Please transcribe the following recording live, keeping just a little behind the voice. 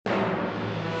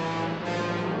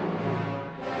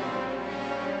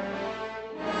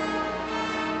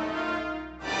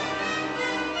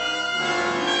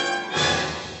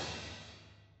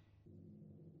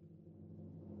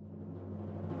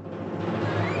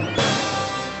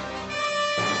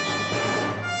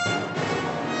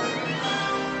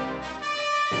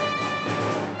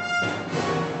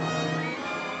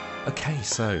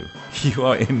so you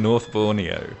are in North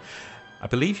Borneo. I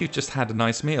believe you've just had a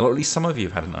nice meal, or at least some of you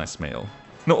have had a nice meal.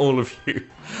 Not all of you.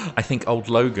 I think old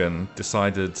Logan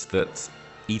decided that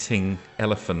eating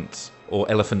elephant, or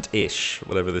elephant-ish,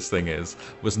 whatever this thing is,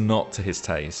 was not to his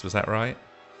taste. Was that right?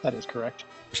 That is correct.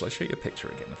 Shall I show you a picture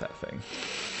again of that thing?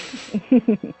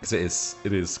 Because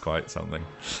it is quite something.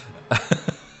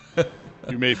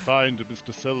 You may find,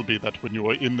 Mr. Selby, that when you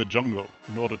are in the jungle,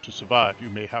 in order to survive, you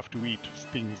may have to eat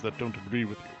things that don't agree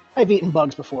with you. I've eaten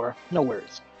bugs before. No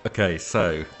worries. Okay,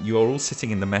 so you are all sitting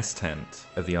in the mess tent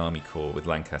of the Army Corps with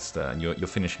Lancaster, and you're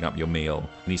finishing up your meal.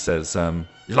 And he says,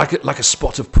 "You like it like a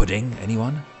spot of pudding,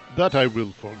 anyone?" That I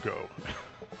will forego.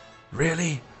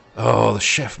 Really? Oh, the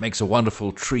chef makes a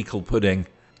wonderful treacle pudding.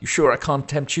 You sure I can't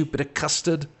tempt you? Bit of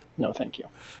custard? No, thank you.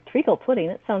 Treacle pudding,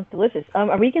 that sounds delicious.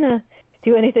 Are we going to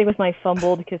do anything with my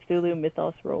fumbled Cthulhu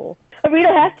Mythos roll? I mean,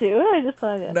 I have to. I just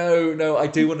thought it. No, I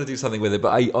do want to do something with it,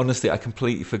 but I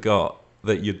completely forgot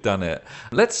that you'd done it.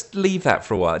 Let's leave that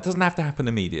for a while. It doesn't have to happen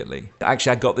immediately.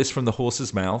 Actually, I got this from the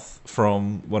horse's mouth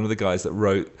from one of the guys that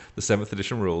wrote the 7th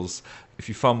edition rules. If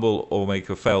you fumble or make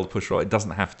a failed push roll, it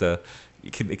doesn't have to.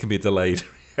 It can be a delayed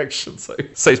reaction. So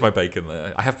it saves my bacon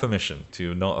there. I have permission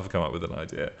to not have come up with an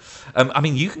idea. I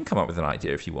mean, you can come up with an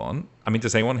idea if you want. I mean,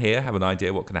 does anyone here have an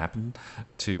idea what can happen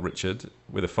to Richard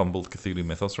with a fumbled Cthulhu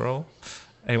Mythos roll?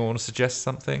 Anyone want to suggest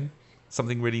something?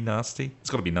 Something really nasty? It's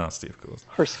got to be nasty, of course.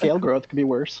 Her scale growth could be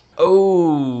worse.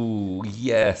 Oh,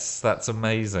 yes. That's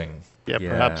amazing. Yeah,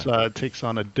 perhaps it takes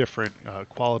on a different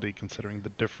quality considering the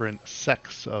different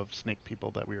sex of snake people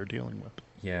that we are dealing with.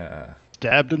 Yeah.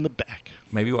 Stabbed in the back.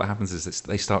 Maybe what happens is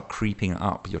they start creeping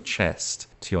up your chest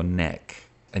to your neck,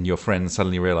 and your friends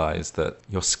suddenly realize that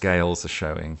your scales are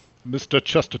showing. Mr.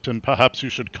 Chesterton, perhaps you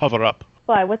should cover up.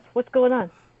 Why? What's going on?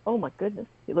 Oh my goodness.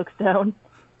 He looks down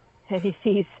and he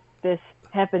sees this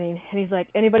happening, and he's like,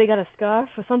 anybody got a scarf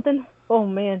or something? Oh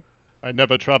man. I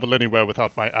never travel anywhere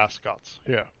without my ascots.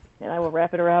 Here. And I will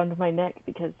wrap it around my neck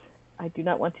because I do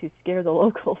not want to scare the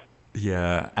locals.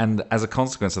 Yeah, and as a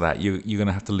consequence of that, you're going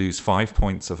to have to lose 5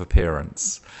 points of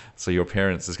appearance. So your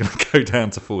appearance is going to go down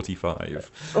to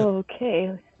 45.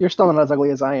 Okay. You're still not as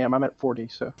ugly as I am. I'm at 40,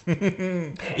 so.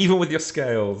 Even with your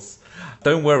scales.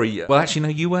 Don't worry. Well, actually, no,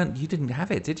 you didn't have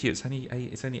it, did you? It's only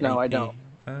No, AP. I don't.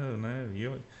 Oh, no,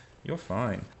 you're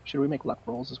fine. Should we make luck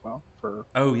rolls as well?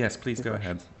 Oh, yes, please go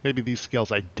ahead. Maybe these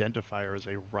scales identify her as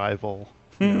a rival,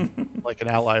 like an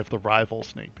ally of the rival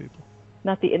snake people.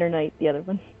 Not the inner night, the other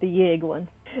one. The Yig one.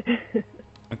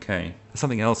 Okay.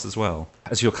 Something else as well.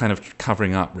 As you're kind of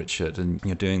covering up, Richard, and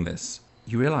you're doing this,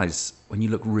 you realize when you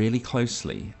look really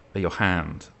closely at your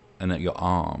hand and at your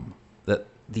arm that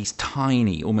these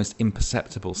tiny, almost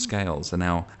imperceptible scales are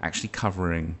now actually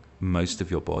covering most of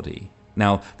your body.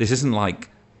 Now, this isn't like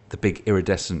the big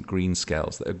iridescent green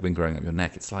scales that have been growing up your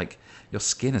neck. It's like your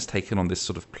skin has taken on this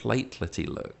sort of platelety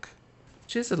look,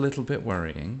 which is a little bit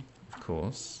worrying, of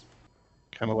course.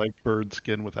 Kind of like bird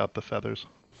skin without the feathers.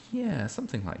 Yeah,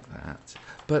 something like that.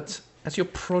 But as you're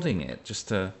prodding it, just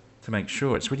to make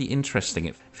sure, it's really interesting.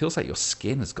 It feels like your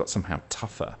skin has got somehow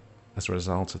tougher as a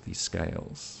result of these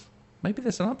scales. Maybe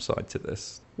there's an upside to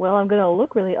this. Well, I'm going to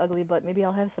look really ugly, but maybe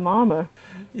I'll have some armor.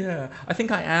 Yeah, I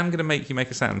think I am going to make you make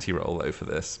a sanity roll, though, for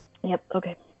this. Yep,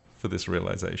 okay. For this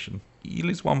realization. You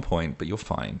lose 1 point, but you're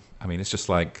fine. I mean, it's just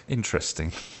like,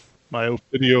 interesting. My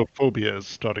ophidiophobia is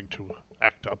starting to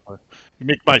act up. You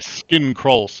make my skin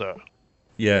crawl, sir.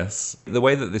 Yes. The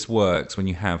way that this works when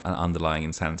you have an underlying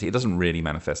insanity, it doesn't really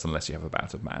manifest unless you have a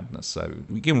bout of madness. So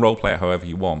you can roleplay it however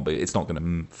you want, but it's not going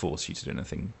to force you to do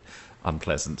anything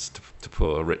unpleasant to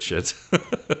poor Richard.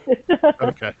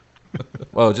 Okay.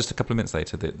 Well, just a couple of minutes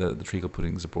later, the treacle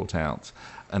puddings are brought out,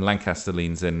 and Lancaster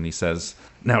leans in and he says,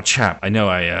 "Now, chap, I know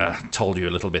I told you a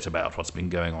little bit about what's been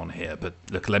going on here, but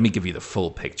look, let me give you the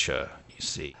full picture, you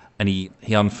see." And he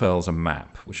unfurls a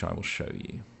map, which I will show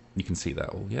you. You can see that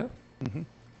all, yeah? Mm-hmm.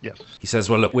 Yes. He says,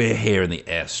 "Well, look, we're here in the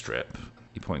airstrip."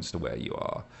 He points to where you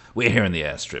are. "We're here in the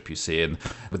airstrip, you see, and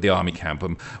with the army camp,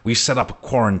 and we've set up a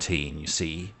quarantine, you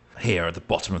see, here at the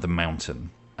bottom of the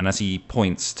mountain." And as he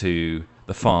points to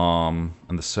the farm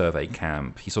and the survey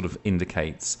camp, he sort of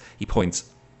indicates, he points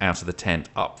out of the tent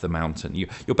up the mountain.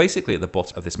 You're basically at the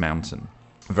bottom of this mountain,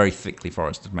 a very thickly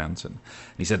forested mountain.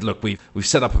 And he said, "Look, we've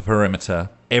set up a perimeter.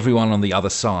 Everyone on the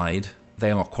other side, they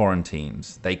are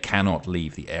quarantined. They cannot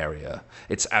leave the area.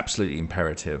 It's absolutely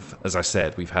imperative. As I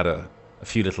said, we've had a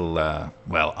few little,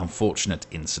 unfortunate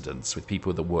incidents with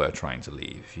people that were trying to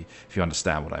leave, if you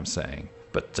understand what I'm saying.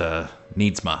 but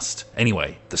needs must.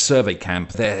 Anyway, the survey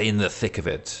camp, they're in the thick of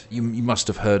it. You must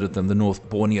have heard of them, the North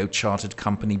Borneo Chartered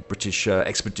Company, British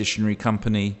Expeditionary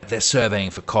Company. They're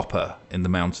surveying for copper in the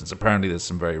mountains. Apparently there's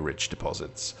some very rich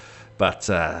deposits. But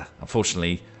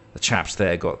unfortunately, the chaps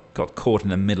there got caught in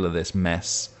the middle of this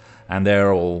mess. And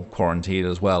they're all quarantined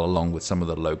as well, along with some of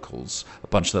the locals. A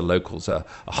bunch of the locals are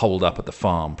holed up at the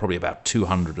farm, probably about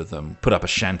 200 of them, put up a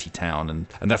shanty town, and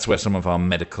that's where some of our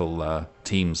medical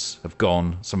teams have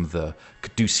gone. Some of the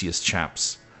caduceus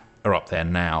chaps are up there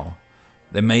now.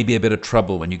 There may be a bit of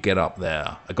trouble when you get up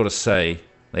there. I've got to say,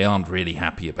 they aren't really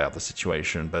happy about the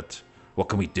situation, but what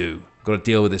can we do? Got to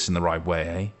deal with this in the right way,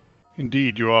 eh?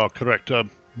 Indeed, you are correct.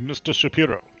 Mr.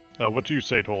 Shapiro, what do you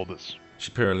say to all this?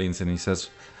 Shapiro leans in and he says,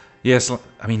 yes,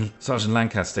 I mean, Sergeant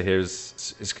Lancaster here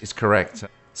is correct.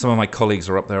 Some of my colleagues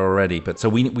are up there already, but so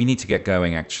we need to get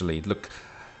going, actually. Look,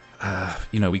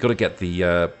 we got to get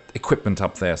the equipment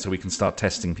up there so we can start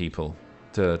testing people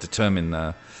to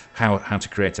determine how to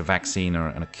create a vaccine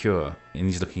and a cure. And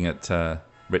he's looking at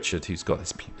Richard, who's got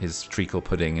his treacle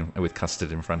pudding with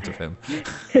custard in front of him.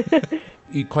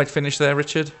 You quite finished there,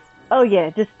 Richard? Oh, yeah,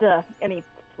 just, and he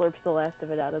slurps the last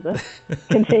of it out of the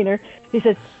container. He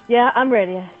says, yeah, I'm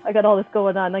ready. I got all this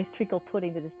going on. Nice treacle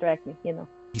pudding to distract me, you know.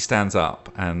 He stands up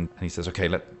and he says, okay,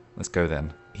 let's go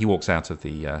then. He walks out of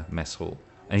the mess hall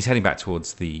and he's heading back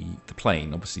towards the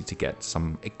plane, obviously, to get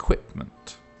some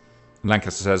equipment.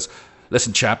 Lancaster says,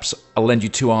 listen, chaps, I'll lend you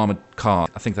 2 armored cars.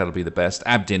 I think that'll be the best.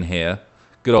 Abdin here.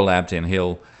 Good old Abdin.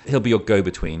 He'll be your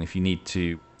go-between if you need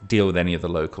to deal with any of the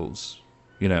locals.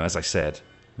 You know, as I said,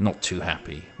 not too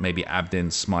happy. Maybe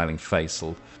Abdin's smiling face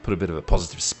will put a bit of a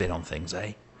positive spin on things,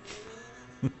 eh?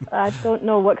 I don't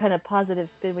know what kind of positive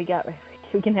spin we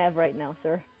can have right now,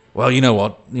 sir. Well, you know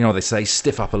what? You know what they say,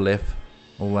 stiff upper lip,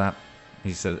 all that.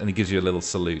 He says, and he gives you a little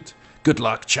salute. Good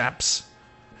luck, chaps.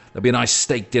 There'll be a nice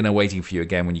steak dinner waiting for you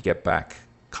again when you get back.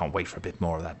 Can't wait for a bit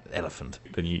more of that elephant.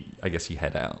 Then I guess you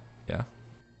head out, yeah?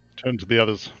 Turn to the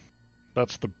others.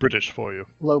 That's the British for you.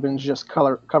 Logan's just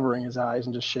covering his eyes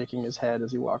and just shaking his head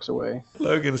as he walks away.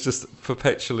 Logan's just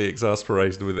perpetually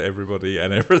exasperated with everybody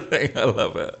and everything. I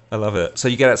love it. So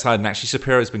you get outside, and actually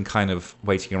Shapiro's been kind of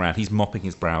waiting around. He's mopping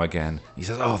his brow again. He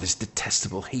says, oh, this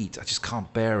detestable heat. I just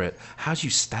can't bear it. How do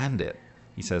you stand it?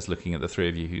 He says, looking at the three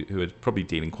of you who are probably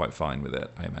dealing quite fine with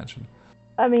it, I imagine.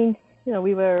 I mean, I'm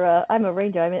a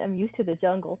ranger. I mean, I'm used to the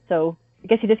jungle, so I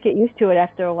guess you just get used to it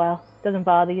after a while. Doesn't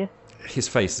bother you. His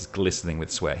face is glistening with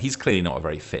sweat. He's clearly not a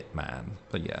very fit man,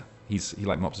 but yeah, he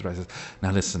like mops his brow and says, now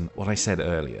listen, what I said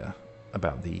earlier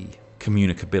about the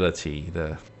communicability,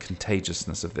 the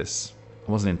contagiousness of this,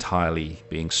 I wasn't entirely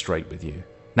being straight with you.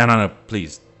 No,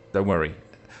 please, don't worry.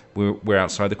 We're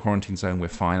outside the quarantine zone, we're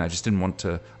fine. I just didn't want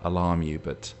to alarm you,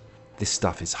 but this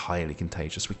stuff is highly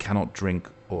contagious. We cannot drink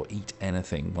or eat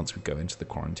anything once we go into the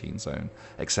quarantine zone,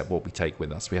 except what we take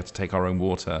with us. We have to take our own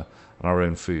water and our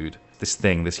own food.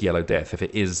 This yellow death, if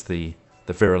it is the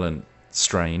virulent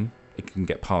strain, it can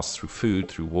get passed through food,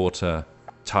 through water,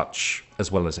 touch,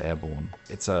 as well as airborne.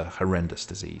 It's a horrendous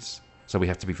disease. So we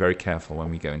have to be very careful when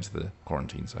we go into the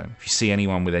quarantine zone. If you see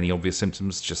anyone with any obvious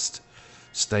symptoms, just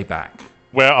stay back.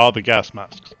 Where are the gas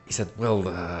masks? He said, well,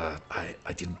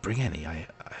 I didn't bring any.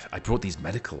 I brought these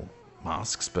medical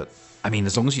masks, but, I mean,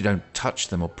 as long as you don't touch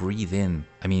them or breathe in,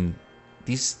 I mean,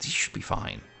 these should be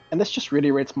fine. And this just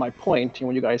reiterates my point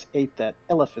when you guys ate that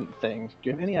elephant thing. Do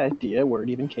you have any idea where it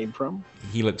even came from?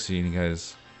 He looks at you and he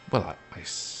goes, well, I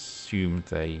assumed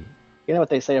they... You know what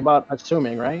they say about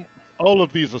assuming, right? All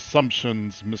of these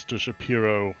assumptions, Mr.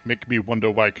 Shapiro, make me wonder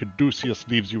why Caduceus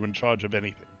leaves you in charge of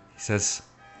anything. He says,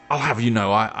 I'll have you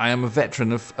know, I am a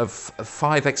veteran of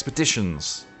 5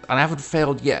 expeditions, and I haven't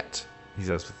failed yet. He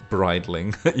says,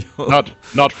 bridling.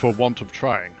 Not for want of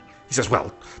trying. He says,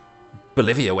 well,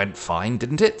 Bolivia went fine,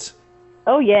 didn't it?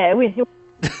 Oh, yeah. You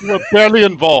were barely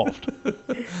involved.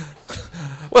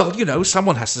 Well, you know,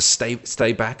 someone has to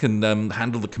stay back and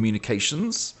handle the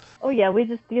communications. Oh, yeah, we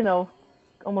just,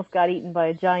 almost got eaten by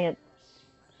a giant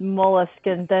mollusk,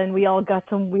 and then we all got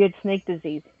some weird snake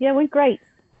disease. Yeah, we're great.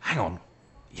 Hang on.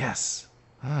 Yes.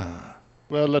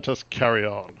 Well, let us carry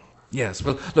on. Yes,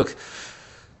 well, look,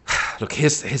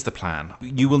 here's the plan.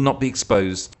 You will not be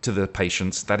exposed to the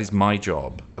patients. That is my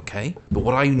job, okay? But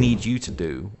what I need you to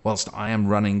do, whilst I am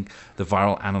running the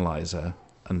viral analyzer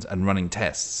and running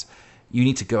tests, you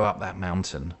need to go up that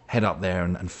mountain, head up there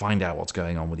and find out what's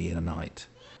going on with the inner night.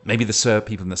 Maybe the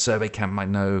people in the survey camp might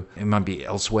know. It might be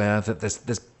elsewhere. That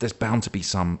there's bound to be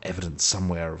some evidence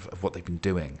somewhere of what they've been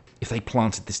doing. If they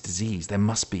planted this disease, there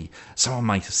must be. Someone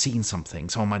might have seen something.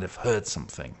 Someone might have heard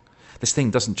something. This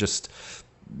thing doesn't just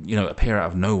appear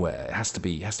out of nowhere. It has to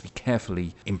be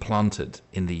carefully implanted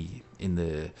in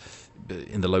the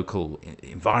local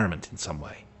environment in some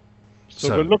way.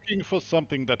 So we're looking for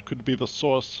something that could be the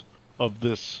source of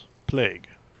this plague.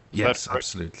 Yes,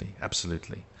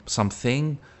 absolutely.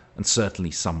 Something, and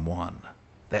certainly someone.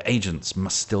 Their agents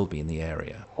must still be in the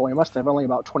area. Well, we must have only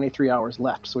about 23 hours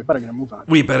left, so we better get a move on.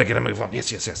 We better get a move on.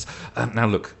 Yes. Now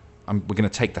look, we're going to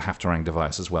take the Haftarang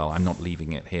device as well. I'm not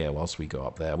leaving it here whilst we go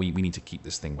up there. We need to keep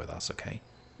this thing with us, okay?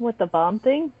 What, the bomb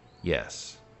thing?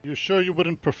 Yes. You sure you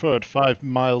wouldn't prefer it 5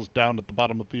 miles down at the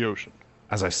bottom of the ocean?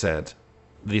 As I said,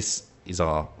 this is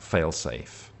our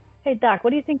fail-safe. Hey, Doc, what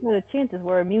do you think are the chances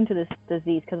we're immune to this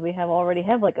disease? Because we already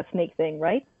have like a snake thing,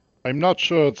 right? I'm not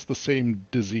sure it's the same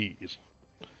disease.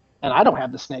 And I don't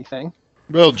have the snake thing.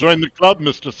 Well, join the club,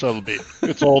 Mr. Selby.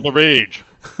 It's all the rage.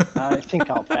 I think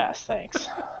I'll pass, thanks.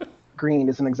 Green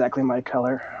isn't exactly my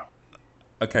color.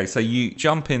 Okay, so you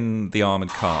jump in the armoured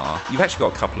car. You've actually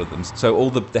got a couple of them. So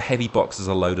all the heavy boxes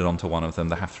are loaded onto one of them,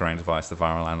 the Haftarang device, the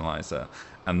viral analyzer,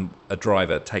 and a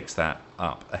driver takes that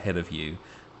up ahead of you.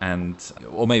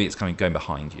 Or maybe it's going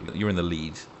behind you. You're in the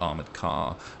lead armoured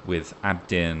car with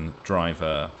Abdin,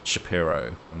 driver,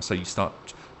 Shapiro. And so you start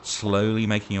slowly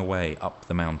making your way up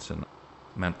the mountain.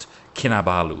 Mount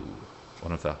Kinabalu,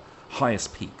 one of the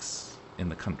highest peaks in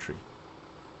the country.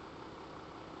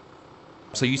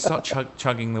 So you start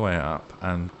chugging the way up,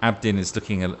 and Abdin is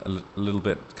looking a little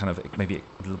bit maybe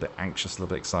a little bit anxious, a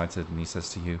little bit excited, and he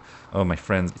says to you, "Oh, my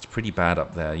friends, it's pretty bad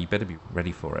up there. You better be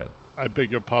ready for it." I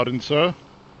beg your pardon, sir?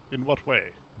 In what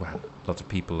way? Well, lots of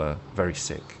people are very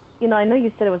sick. I know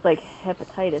you said it was like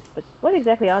hepatitis, but what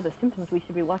exactly are the symptoms we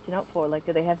should be watching out for? Like,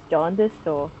 do they have jaundice,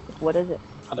 or what is it?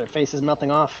 Are their faces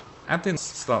melting off? Abdin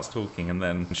starts talking, and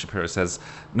then Shapiro says,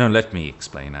 "No, let me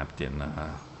explain, Abdin.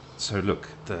 So look,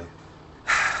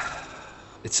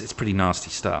 it's pretty nasty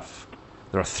stuff.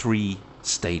 There are 3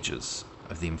 stages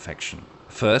of the infection.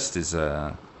 First is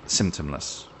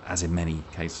symptomless, as in many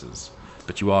cases,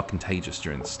 but you are contagious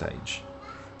during the stage.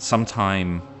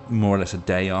 Sometime more or less a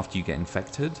day after you get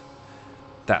infected,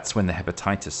 that's when the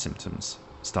hepatitis symptoms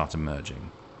start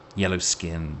emerging. Yellow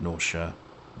skin, nausea,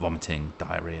 vomiting,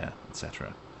 diarrhea,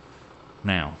 etc.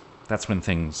 Now, that's when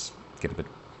things get a bit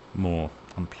more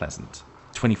unpleasant.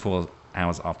 24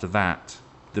 hours after that,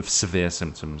 the severe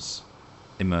symptoms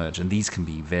emerge, and these can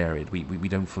be varied. We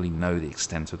don't fully know the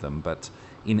extent of them, but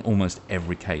in almost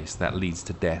every case, that leads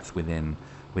to death within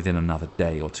another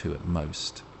day or 2 at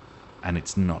most. And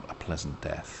it's not a pleasant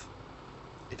death.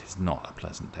 It is not a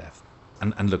pleasant death.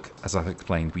 And look, as I've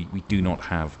explained, we do not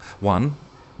have... One,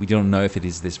 we don't know if it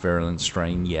is this virulent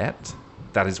strain yet.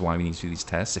 That is why we need to do these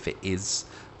tests. If it is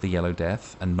the Yellow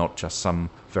Death and not just some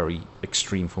very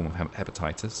extreme form of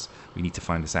hepatitis, we need to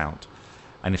find this out.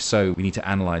 And if so, we need to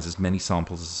analyze as many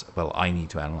samples I need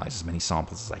to analyze as many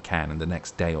samples as I can in the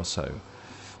next day or so.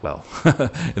 Well,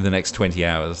 in the next 20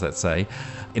 hours, let's say,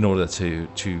 in order to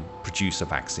produce a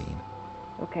vaccine.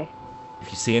 Okay. If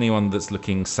you see anyone that's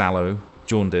looking sallow,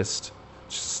 jaundiced,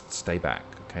 just stay back,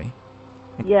 okay?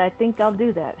 Yeah, I think I'll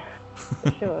do that.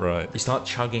 For sure. Right. You start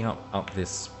chugging up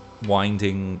this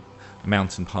winding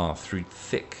mountain path through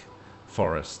thick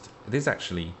forest. It is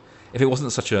actually... If it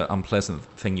wasn't such an unpleasant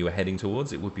thing you were heading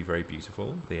towards, it would be very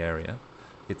beautiful, the area.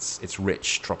 It's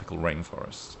rich tropical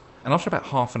rainforest. And after about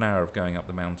half an hour of going up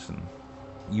the mountain,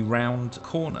 you round a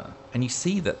corner and you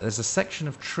see that there's a section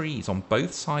of trees on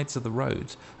both sides of the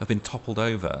road have been toppled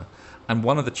over, and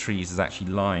one of the trees is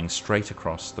actually lying straight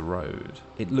across the road.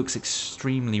 It looks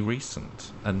extremely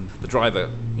recent, and the driver,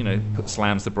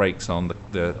 slams the brakes on.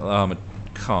 The armored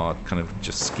car kind of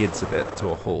just skids a bit to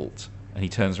a halt, and he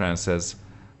turns around and says,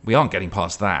 "We aren't getting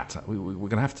past that. We're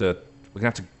gonna have to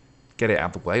get it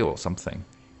out of the way or something."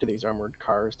 Do these armored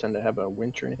cars tend to have a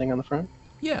winch or anything on the front?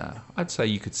 Yeah, I'd say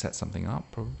you could set something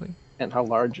up, probably. And how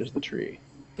large is the tree?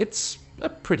 It's a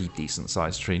pretty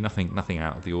decent-sized tree, nothing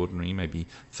out of the ordinary, maybe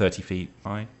 30 feet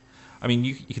high. I mean,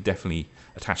 you could definitely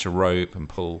attach a rope and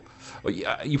pull. Well,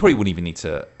 you probably wouldn't even need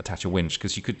to attach a winch,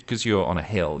 because you're on a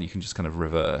hill, you can just kind of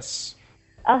reverse.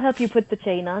 I'll help you put the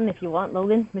chain on if you want,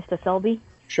 Logan, Mr. Selby.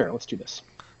 Sure, let's do this.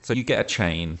 So you get a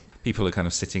chain. People are kind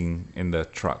of sitting in the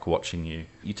truck watching you.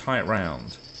 You tie it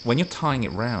round. When you're tying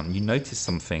it round, you notice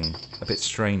something a bit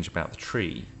strange about the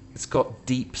tree. It's got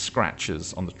deep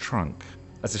scratches on the trunk,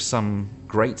 as if some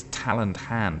great taloned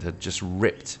hand had just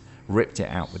ripped it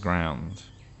out the ground.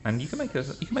 And you can make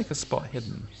a spot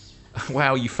hidden.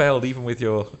 Wow, you failed even with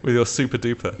your super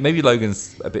duper. Maybe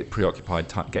Logan's a bit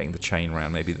preoccupied getting the chain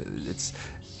round. Maybe it's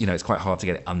quite hard to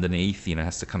get it underneath. It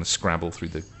has to kind of scrabble through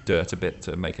the dirt a bit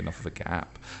to make enough of a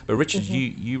gap. But Richard,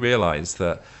 you realise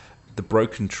that the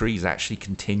broken trees actually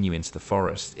continue into the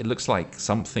forest. It looks like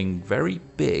something very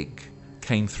big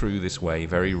came through this way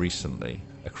very recently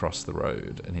across the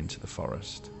road and into the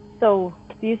forest. So,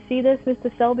 do you see this,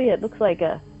 Mr. Selby? It looks like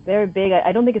a very big...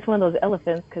 I don't think it's one of those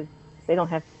elephants, because they don't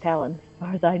have talons, as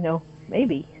far as I know.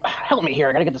 Maybe. Help me here.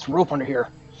 I gotta get this rope under here.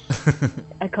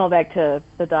 I call back to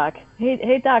the doc.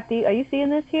 Hey, Doc, are you seeing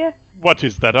this here? What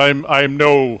is that? I'm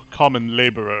no common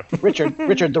laborer. Richard,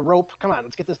 the rope. Come on,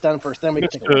 let's get this done first, then we can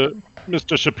take a look.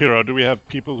 Mr. Shapiro, do we have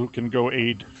people who can go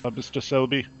aid Mr.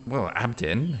 Selby? Well,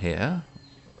 Abdin here.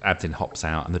 Abdin hops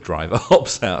out and the driver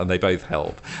hops out and they both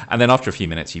help. And then after a few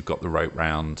minutes, you've got the rope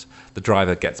round. The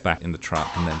driver gets back in the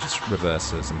truck and then just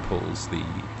reverses and pulls the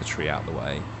tree out of the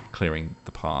way, clearing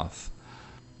the path.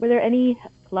 Were there any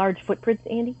large footprints,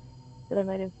 Andy, that I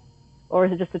might have... Or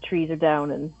is it just the trees are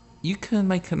down and... You can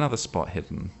make another spot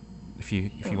hidden if you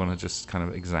want to just kind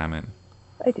of examine.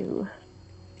 I do.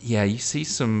 Yeah, you see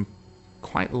some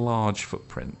quite large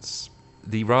footprints.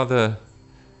 The rather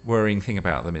worrying thing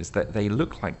about them is that they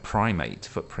look like primate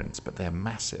footprints, but they're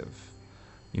massive.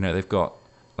 You know, they've got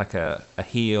like a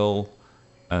heel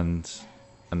and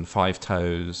 5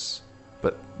 toes,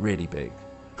 but really big.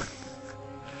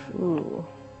 Ooh.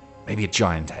 Maybe a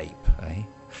giant ape, eh?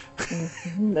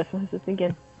 That's what I was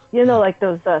thinking. You know, like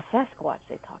those Sasquatch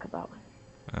they talk about.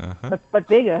 Uh-huh. But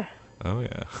bigger. Oh,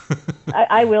 yeah.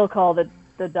 I will call the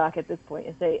doc at this point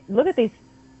and say, look at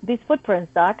these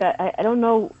footprints, Doc. I don't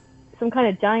know, some kind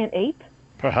of giant ape?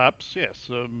 Perhaps, yes.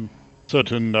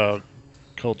 Certain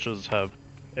cultures have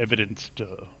evidenced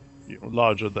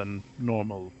larger than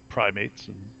normal primates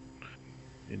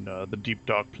in the deep,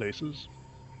 dark places.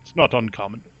 It's not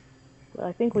uncommon. Well,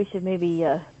 I think we should maybe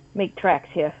make tracks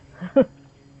here.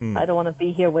 I don't want to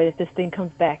be here if this thing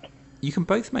comes back. You can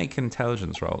both make an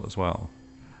intelligence roll as well.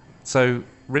 So,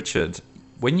 Richard,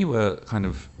 when you were kind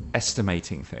of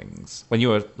estimating things, when you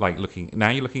were like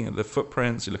now you're looking at the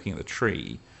footprints, you're looking at the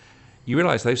tree, you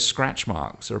realize those scratch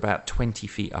marks are about 20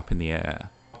 feet up in the air.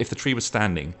 If the tree was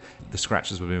standing, the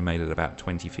scratches would be made at about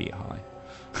 20 feet high.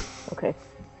 Okay.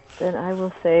 Then I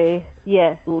will say,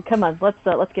 yeah, well, come on,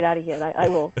 let's get out of here. I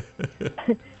will.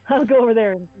 I'll go over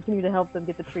there and continue to help them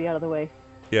get the tree out of the way.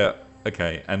 Yeah.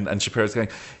 Okay. And Shapiro's going,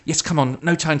 yes, come on,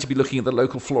 no time to be looking at the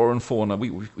local flora and fauna. We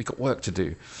got work to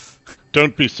do.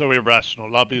 Don't be so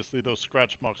irrational. Obviously, those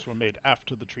scratch marks were made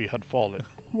after the tree had fallen.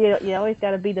 You always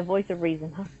got to be the voice of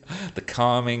reason, huh? The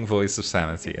calming voice of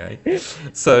sanity, eh?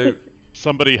 So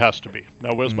somebody has to be.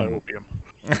 Now, where's my opium?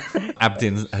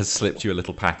 Abdin has slipped you a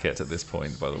little packet at this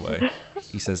point, by the way.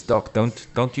 He says, Doc,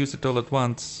 don't use it all at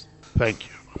once. Thank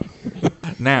you.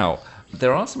 Now,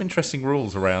 there are some interesting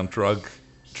rules around drug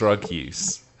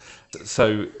use.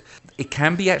 So it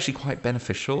can be actually quite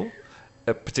beneficial,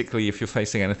 particularly if you're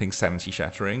facing anything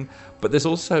sanity-shattering, but there's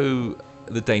also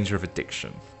the danger of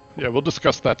addiction. Yeah, we'll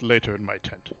discuss that later in my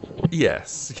tent.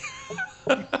 Yes.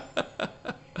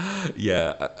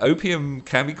 Yeah, opium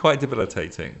can be quite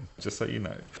debilitating, just so you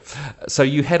know. So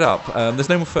you head up. There's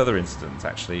no more further incidents,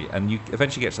 actually, and you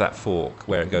eventually get to that fork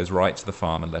where it goes right to the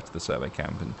farm and left to the survey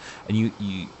camp, and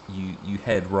you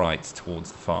head right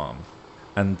towards the farm.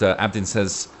 And Abdin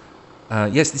says,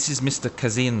 yes, this is Mr.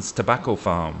 Kazin's tobacco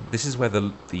farm. This is where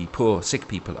the poor, sick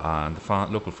people are and the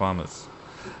local farmers.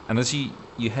 And as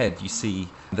you head, you see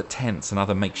that tents and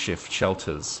other makeshift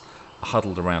shelters are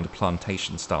huddled around a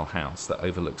plantation-style house that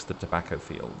overlooks the tobacco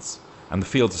fields. And the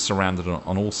fields are surrounded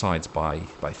on all sides by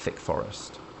thick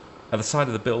forest. At the side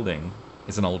of the building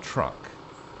is an old truck,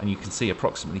 and you can see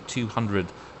approximately 200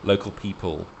 local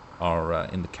people are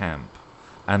in the camp.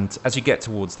 And as you get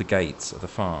towards the gates of the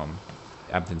farm,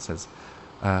 Abdin says,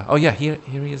 oh yeah, here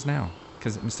he is now,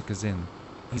 Mr. Kazin.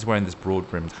 He's wearing this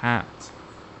broad-brimmed hat.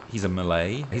 He's a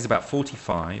Malay. He's about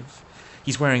 45.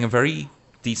 He's wearing a very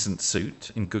decent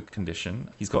suit in good condition.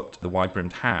 He's got the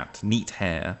wide-brimmed hat, neat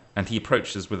hair, and he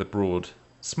approaches with a broad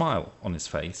smile on his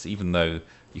face, even though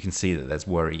you can see that there's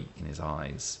worry in his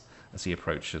eyes as he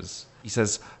approaches. He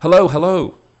says,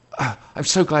 hello. I'm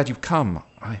so glad you've come.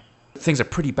 Things are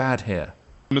pretty bad here.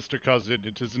 Mr. Kazin,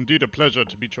 it is indeed a pleasure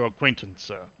to meet your acquaintance,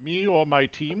 sir. Me or my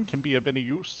team can be of any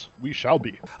use. We shall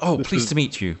be. Oh, pleased to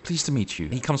meet you. Pleased to meet you.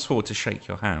 He comes forward to shake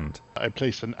your hand. I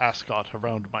place an ascot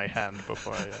around my hand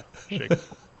before I shake.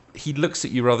 He looks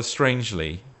at you rather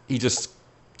strangely. He just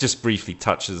briefly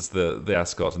touches the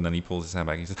ascot, and then he pulls his hand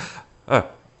back. He says, oh,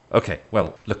 okay,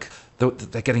 well, look,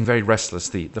 they're getting very restless,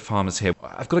 the farmers here.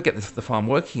 I've got to get the farm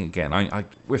working again.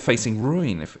 We're facing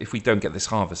ruin if we don't get this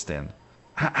harvest in.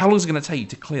 How long is it going to take you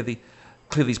to clear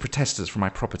these protesters from my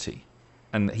property?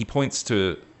 And he points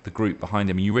to the group behind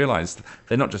him, and you realise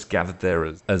they're not just gathered there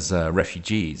as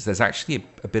refugees. There's actually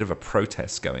a bit of a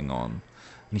protest going on.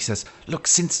 And he says, look,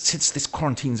 since this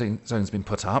quarantine zone's been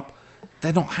put up,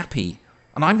 they're not happy.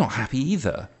 And I'm not happy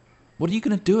either. What are you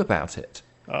going to do about it?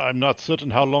 I'm not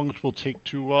certain how long it will take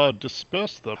to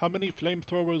disperse them. How many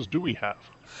flamethrowers do we have?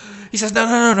 He says,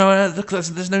 no, look,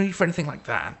 there's no need for anything like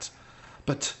that.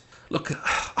 But, look,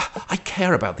 I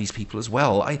care about these people as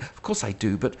well. Of course I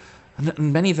do, but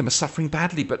and many of them are suffering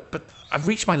badly, but I've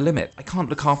reached my limit. I can't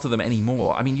look after them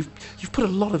anymore. I mean, you've put a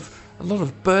lot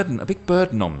of burden, a big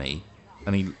burden on me.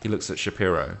 And he looks at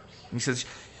Shapiro, and he says,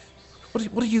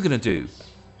 what are you going to do?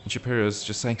 And Shapiro's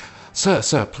just saying,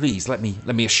 Sir, please, let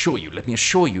me assure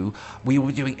you, we will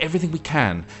be doing everything we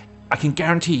can. I can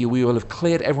guarantee you we will have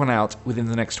cleared everyone out within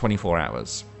the next 24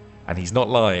 hours. And he's not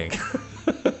lying.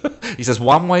 He says,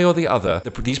 one way or the other,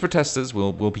 these protesters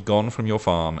will be gone from your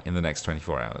farm in the next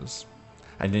 24 hours.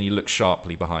 And then you look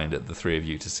sharply behind at the three of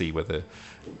you to see whether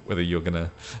you're going to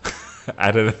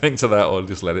add anything to that or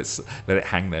just let it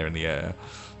hang there in the air.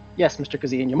 Yes, Mr.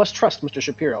 Kazin, you must trust Mr.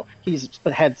 Shapiro. He's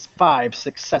had 5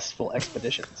 successful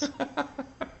expeditions.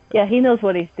 Yeah, he knows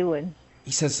what he's doing.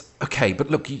 He says, okay, but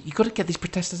look, you got to get these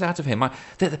protesters out of here.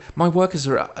 My workers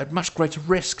are at much greater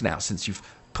risk now since you've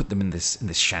put them in this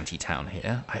shanty town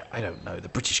here. I don't know, the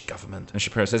British government. And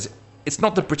Shapiro says, it's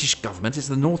not the British government, it's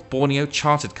the North Borneo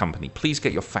Chartered Company. Please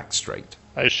get your facts straight.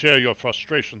 I share your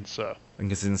frustration, sir. And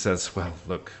Kazin says, well,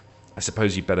 look, I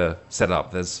suppose you'd better set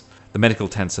up. The medical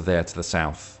tents are there to the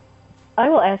south. I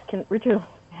will ask him. Richard will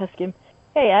ask him,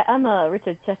 hey, I'm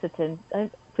Richard Chesterton.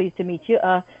 I'm pleased to meet you.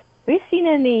 Have you seen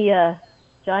any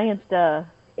giant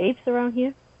apes around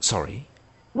here? Sorry?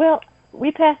 Well,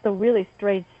 we passed a really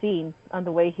strange scene on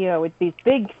the way here with these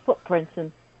big footprints.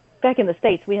 And back in the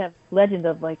States, we have legend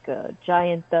of like a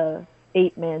giant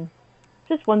ape man.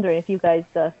 Just wondering if you guys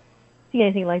see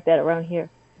anything like that around here.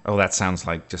 Oh, that sounds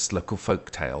like just local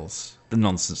folk tales. The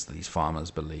nonsense that these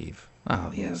farmers believe.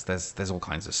 Oh, yes, there's all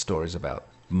kinds of stories about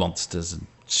monsters and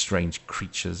strange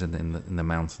creatures in the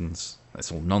mountains.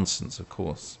 That's all nonsense, of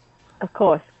course. Of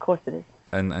course it is.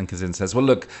 And Kazin says, well,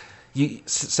 look, you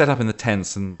set up in the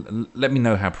tents and let me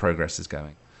know how progress is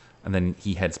going. And then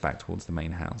he heads back towards the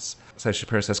main house. So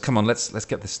Shapiro says, come on, let's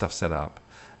get this stuff set up.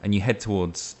 And you head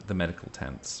towards the medical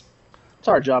tents. It's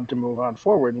our job to move on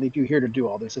forward and leave you here to do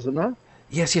all this, is it not?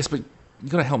 Yes, but you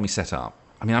got to help me set up.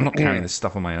 I mean, I'm not carrying this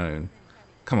stuff on my own.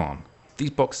 Come on.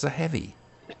 These boxes are heavy.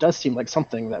 It does seem like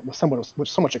something that someone with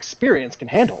so much experience can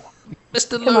handle.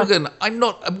 Mr. Logan, I'm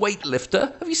not a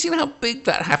weightlifter. Have you seen how big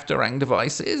that Haftarang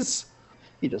device is?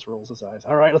 He just rolls his eyes.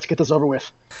 All right, let's get this over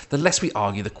with. The less we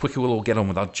argue, the quicker we'll all get on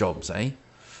with our jobs, eh?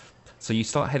 So you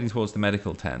start heading towards the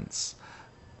medical tents.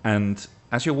 And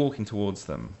as you're walking towards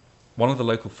them, one of the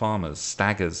local farmers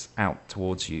staggers out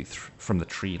towards you from the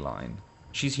tree line.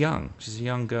 She's young. She's a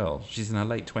young girl. She's in her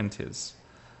late 20s.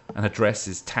 And her dress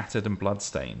is tattered and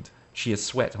bloodstained. She has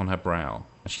sweat on her brow.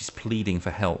 And she's pleading for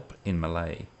help in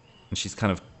Malay. And she's kind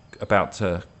of about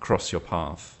to cross your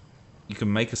path. You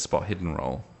can make a spot hidden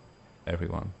roll,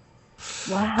 everyone.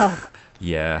 Wow.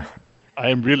 Yeah. I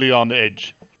am really on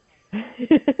edge.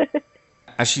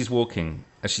 As she's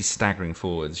staggering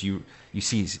forwards, you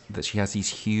see that she has these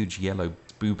huge yellow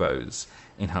buboes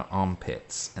in her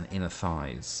armpits and inner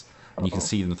thighs. And you can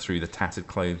see them through the tattered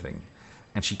clothing.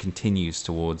 And she continues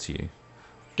towards you.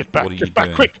 Get back, What are you get back,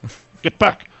 doing? quick! Get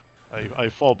back! I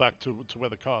fall back to where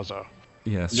the cars are.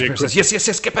 Yes. Yeah, Says,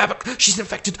 yes, get back! She's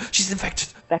infected!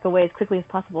 Back away as quickly as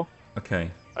possible.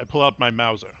 Okay. I pull out my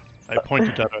Mauser. I point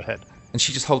it at her head. And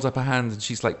she just holds up her hand and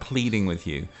she's like pleading with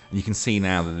you. And you can see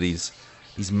now that these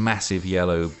massive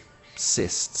yellow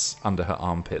cysts under her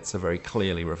armpits are very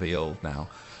clearly revealed now.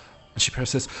 And Shapiro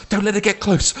says, don't let her get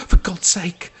close, for God's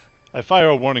sake! I fire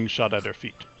a warning shot at her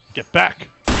feet. Get back!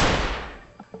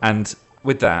 And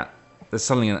with that, there's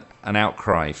suddenly an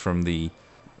outcry from the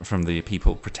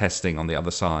people protesting on the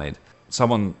other side.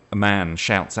 A man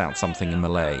shouts out something in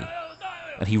Malay,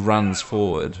 and he runs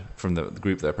forward from the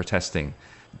group that are protesting,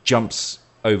 jumps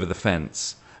over the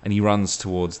fence, and he runs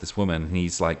towards this woman. And he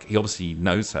obviously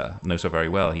knows her very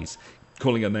well. He's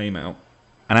calling her name out.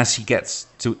 And as he gets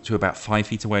to about 5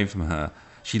 feet away from her,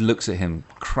 she looks at him,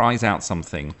 cries out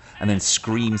something, and then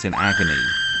screams in agony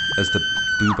as the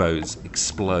buboes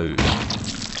explode.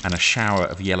 And a shower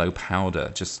of yellow powder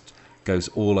just goes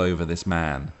all over this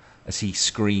man as he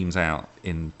screams out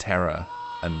in terror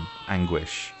and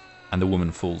anguish. And the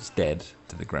woman falls dead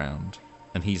to the ground.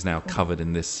 And he's now covered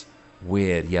in this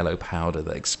weird yellow powder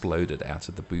that exploded out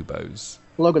of the buboes.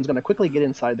 Logan's going to quickly get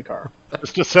inside the car.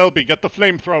 Mr. Selby, get the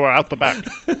flamethrower out the back.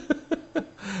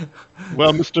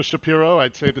 Well, Mr. Shapiro,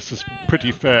 I'd say this is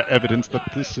pretty fair evidence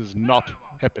that this is not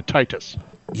hepatitis.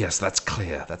 Yes, that's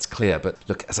clear. But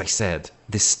look, as I said,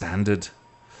 this standard,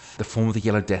 the form of the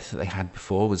yellow death that they had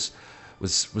before was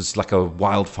like a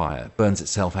wildfire. It burns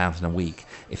itself out in a week.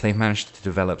 If they've managed to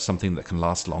develop something that can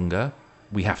last longer,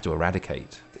 we have to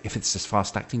eradicate. If it's this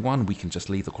fast-acting one, we can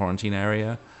just leave the quarantine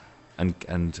area and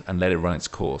let it run its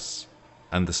course.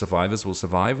 And the survivors will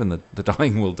survive and the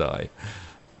dying will die.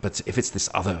 But if it's this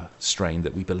other strain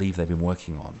that we believe they've been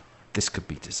working on, this could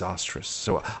be disastrous.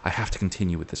 So I have to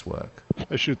continue with this work.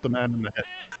 I shoot the man in the head.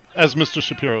 As Mr.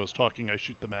 Shapiro is talking, I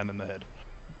shoot the man in the head.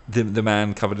 The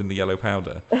man covered in the yellow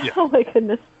powder. Yeah. Oh my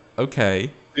goodness.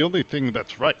 Okay. The only thing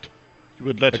that's right. You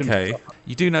would let him... Okay.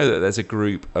 You do know that there's a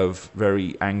group of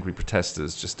very angry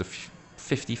protesters just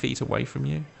 50 feet away from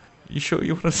you? You sure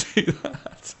you want to do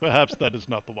that? Perhaps that is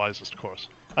not the wisest course.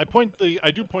 I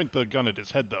do point the gun at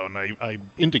his head, though, and I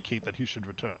indicate that he should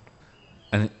return.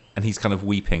 And he's kind of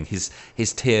weeping. His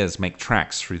tears make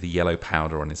tracks through the yellow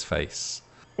powder on his face.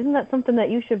 Isn't that something that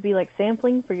you should be like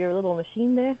sampling for your little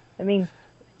machine there? I mean,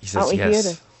 He says,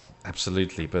 yes,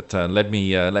 absolutely. But let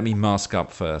me mask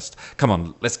up first. Come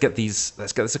on, let's get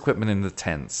this equipment in the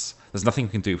tents. There's nothing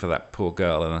we can do for that poor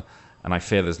girl, and I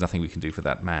fear there's nothing we can do for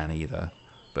that man either.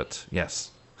 But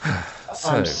yes. So,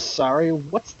 I'm sorry,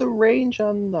 what's the range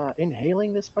on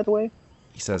inhaling this, by the way?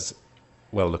 he says,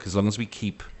 well, look, as long as we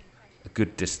keep a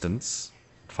good distance,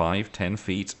 5-10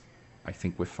 feet, I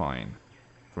think we're fine.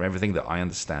 From everything that I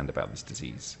understand about this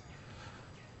disease.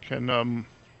 Can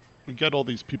we get all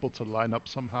these people to line up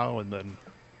somehow and then,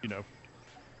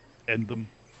 end them?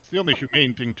 It's the only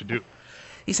humane thing to do.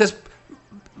 He says,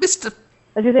 Mr.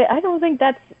 as you say, I don't think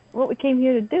that's what we came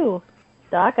here to do,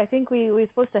 Doc. I think we're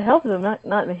supposed to help them,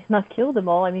 not kill them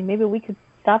all. I mean, maybe we could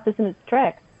stop this in its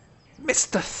tracks.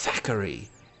 Mr. Thackeray.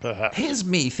 Perhaps. Here's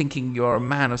me thinking you're a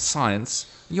man of science,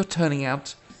 and you're turning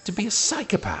out to be a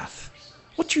psychopath.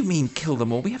 What do you mean, kill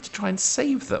them all? We have to try and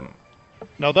save them.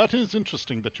 Now that is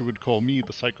interesting that you would call me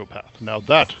the psychopath. Now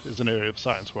that is an area of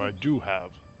science where I do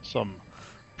have some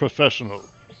professional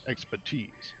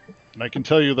expertise. And I can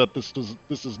tell you that this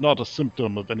is not a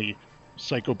symptom of any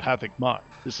psychopathic mind.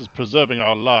 This is preserving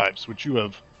our lives, which you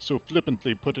have so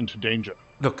flippantly put into danger.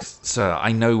 Look, sir,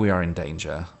 I know we are in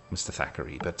danger, Mr.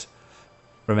 Thackeray, but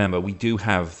remember, we do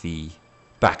have the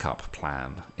backup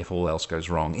plan if all else goes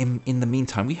wrong. In the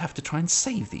meantime, we have to try and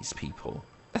save these people.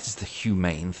 That is the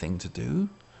humane thing to do.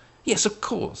 Yes, of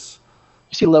course.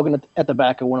 You see Logan at the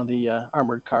back of one of the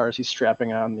armored cars. He's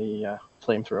strapping on the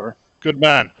flamethrower. Good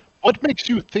man. What makes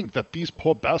you think that these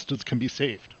poor bastards can be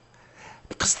saved?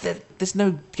 Because there's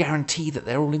no guarantee that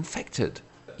they're all infected.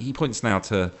 He points now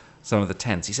to some of the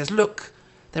tents. He says, look,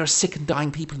 there are sick and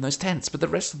dying people in those tents, but the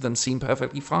rest of them seem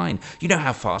perfectly fine. You know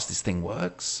how fast this thing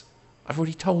works. I've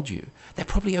already told you. They're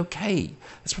probably okay.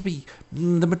 There's probably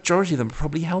the majority of them are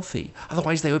probably healthy.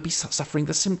 Otherwise, they would be suffering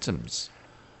the symptoms.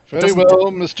 Very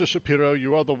well, Mr. Shapiro.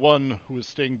 You are the one who is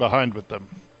staying behind with them.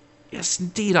 Yes,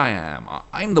 indeed I am.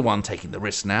 I'm the one taking the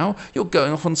risk now. You're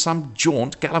going off on some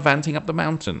jaunt gallivanting up the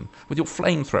mountain with your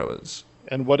flamethrowers.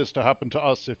 And what is to happen to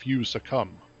us if you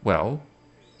succumb? Well,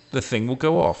 the thing will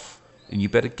go off, and you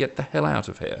better get the hell out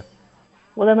of here.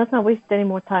 Well, then let's not waste any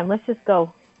more time. Let's just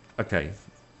go. Okay,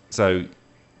 so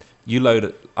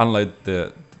you unload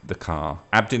the car.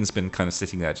 Abdin's been kind of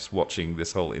sitting there just watching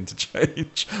this whole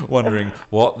interchange, wondering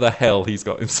what the hell he's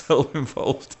got himself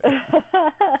involved in.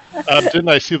 Abdin,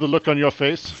 I see the look on your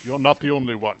face. You're not the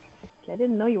only one. I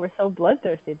didn't know you were so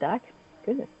bloodthirsty, Doc.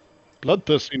 Goodness.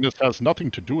 Bloodthirstiness has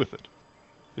nothing to do with it.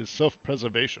 It's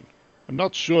self-preservation. I'm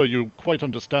not sure you quite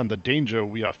understand the danger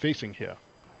we are facing here.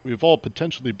 We've all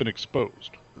potentially been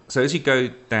exposed. So as you go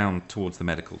down towards the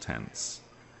medical tents,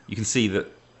 you can see that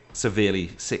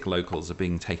severely sick locals are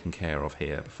being taken care of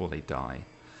here before they die.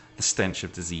 The stench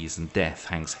of disease and death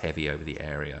hangs heavy over the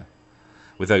area,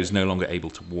 with those no longer able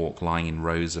to walk lying in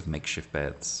rows of makeshift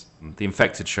beds. The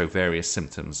infected show various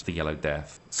symptoms of the yellow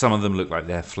death. Some of them look like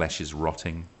their flesh is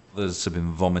rotting. Others have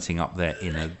been vomiting up their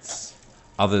innards.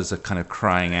 Others are kind of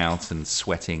crying out and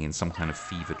sweating in some kind of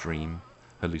fever dream,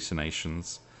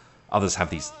 hallucinations. Others have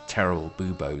these terrible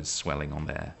buboes swelling on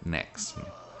their necks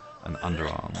and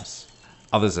underarms.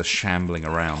 Others are shambling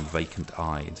around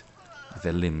vacant-eyed, with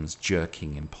their limbs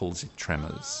jerking in palsied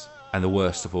tremors. And the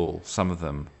worst of all, some of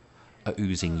them are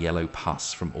oozing yellow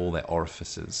pus from all their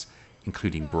orifices,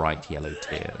 including bright yellow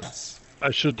tears.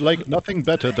 I should like nothing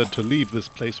better than to leave this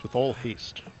place with all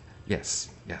haste. Yes.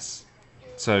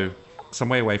 So, some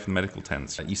way away from the medical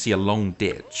tents, you see a long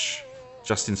ditch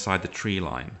just inside the tree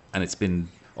line, and it's been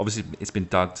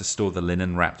dug to store the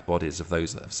linen-wrapped bodies of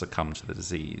those that have succumbed to the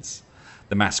disease.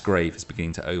 The mass grave is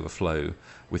beginning to overflow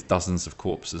with dozens of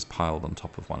corpses piled on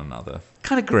top of one another.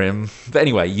 Kind of grim. But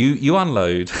anyway, you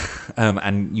unload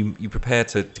and you prepare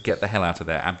to get the hell out of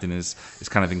there. Abdin is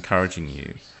kind of encouraging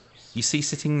you. You see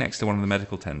sitting next to one of the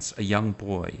medical tents a young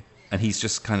boy, and he's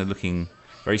just kind of looking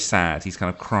very sad. He's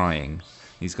kind of crying.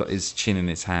 He's got his chin in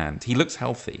his hand. He looks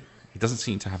healthy. He doesn't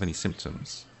seem to have any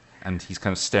symptoms. And he's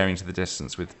kind of staring to the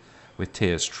distance with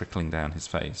tears trickling down his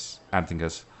face. Abdin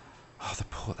goes, "Oh,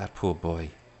 that poor boy.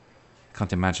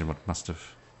 Can't imagine what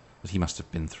he must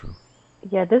have been through."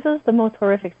 Yeah, this is the most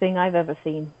horrific thing I've ever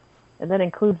seen. And that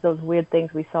includes those weird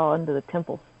things we saw under the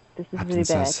temple. This is Abdin really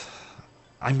bad. says,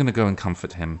 "I'm going to go and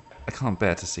comfort him. I can't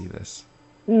bear to see this."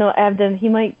 No, Abdin, he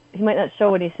might not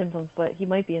show any symptoms, but he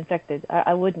might be infected.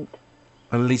 I wouldn't.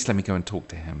 Well, at least let me go and talk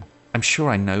to him. I'm sure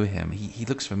I know him. He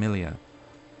looks familiar.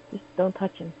 Just don't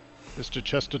touch him. Mr.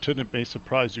 Chesterton, it may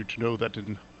surprise you to know that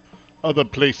in other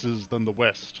places than the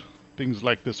West, things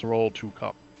like this are all too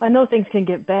common. I know things can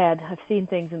get bad. I've seen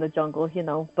things in the jungle,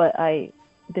 but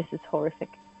this is horrific.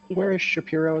 Where is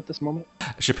Shapiro at this moment?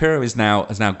 Shapiro has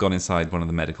now gone inside one of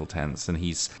the medical tents, and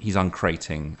he's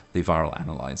uncrating the viral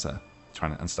analyzer,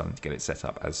 and starting to get it set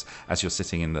up as you're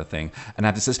sitting in the thing. And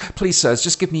Abdin says, "Please, sirs,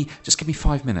 just give me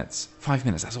 5 minutes. 5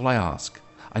 minutes. That's all I ask.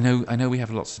 I know we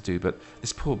have lots to do, but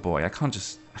this poor boy, I can't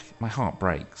just. My heart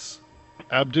breaks."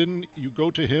 Abdin, you go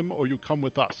to him or you come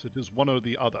with us. It is one or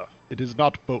the other. It is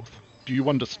not both. Do you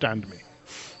understand me?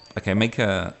 Okay, make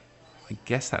a. I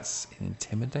guess that's an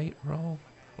intimidate roll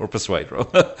or a persuade roll.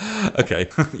 Okay,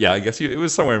 yeah, I guess it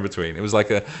was somewhere in between. It was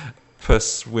like a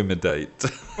persuimidate.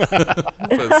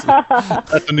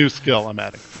 That's a new skill I'm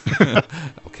adding.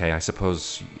 Okay, I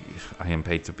suppose I am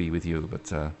paid to be with you, but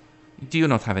do you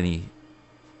not have any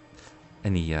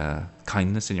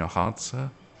kindness in your heart, sir?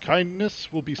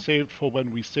 Kindness will be saved for when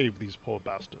we save these poor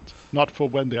bastards, not for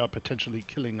when they are potentially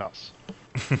killing us.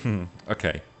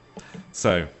 Okay,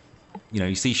 so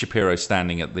you see Shapiro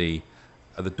standing at the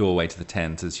doorway to the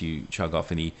tent as you chug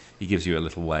off, and he gives you a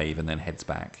little wave and then heads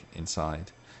back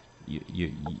inside.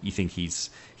 You think he's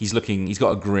looking. He's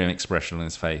got a grim expression on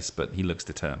his face, but he looks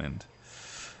determined.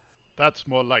 That's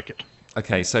more like it.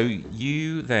 Okay, so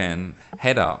you then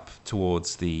head up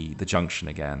towards the junction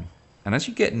again, and as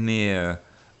you get near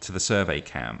to the survey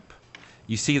camp,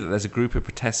 you see that there's a group of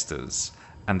protesters,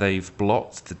 and they've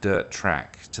blocked the dirt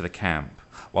track to the camp,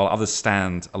 while others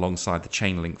stand alongside the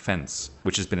chain link fence,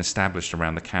 which has been established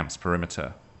around the camp's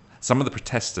perimeter. Some of the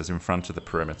protesters in front of the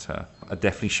perimeter are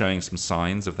definitely showing some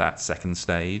signs of that second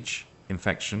stage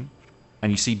infection.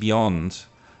 And you see beyond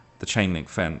the chain link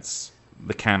fence,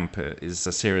 the camp is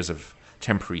a series of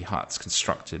temporary huts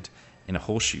constructed in a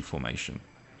horseshoe formation.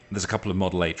 There's a couple of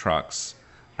Model A trucks,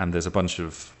 and there's a bunch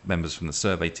of members from the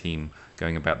survey team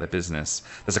going about their business.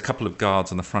 There's a couple of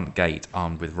guards on the front gate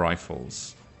armed with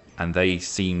rifles, and they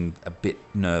seem a bit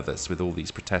nervous with all these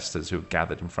protesters who have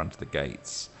gathered in front of the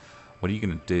gates. What are you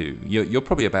going to do? You're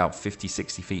probably about 50,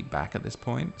 60 feet back at this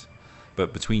point,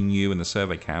 but between you and the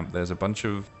survey camp, there's a bunch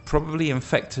of probably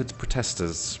infected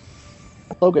protesters.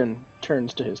 Logan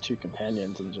turns to his two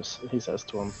companions and he says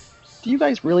to them, "Do you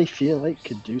guys really feel like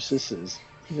Caduceus is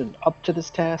even up to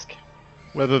this task?"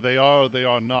 Whether they are or they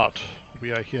are not,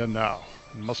 we are here now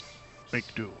and must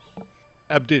make do.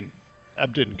 Abdin,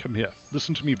 come here.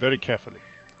 Listen to me very carefully.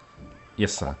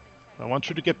 Yes, sir. I want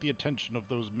you to get the attention of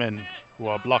those men who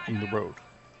are blocking the road.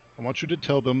 I want you to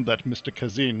tell them that Mr.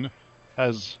 Kazin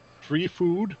has free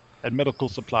food and medical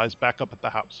supplies back up at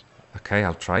the house. Okay,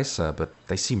 I'll try, sir, but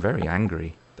they seem very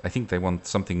angry. I think they want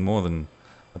something more than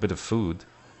a bit of food.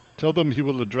 Tell them he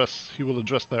will address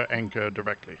their anger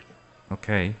directly.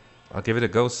 Okay, I'll give it a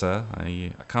go, sir.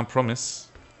 I can't promise.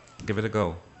 I'll give it a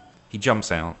go. He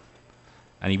jumps out,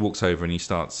 and he walks over and he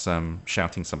starts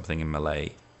shouting something in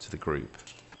Malay to the group.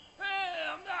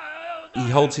 He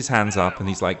holds his hands up and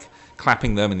he's like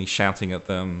clapping them and he's shouting at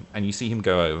them, and you see him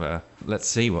go over. Let's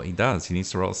see what he does. He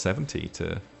needs to roll 70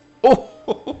 to...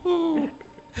 Oh!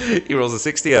 He rolls a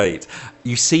 68.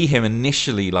 You see him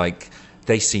initially, like,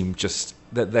 they seem just...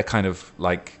 They're kind of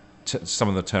like... Some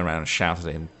of them turn around and shout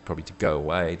at him, probably to go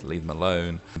away, to leave them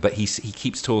alone. But he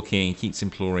keeps talking, he keeps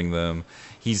imploring them.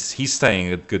 He's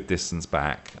staying a good distance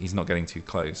back. He's not getting too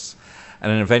close. And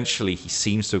then eventually he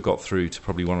seems to have got through to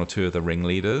probably one or two of the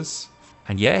ringleaders.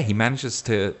 And yeah, he manages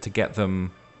to get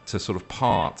them to sort of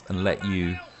part and let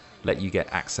you get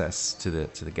access to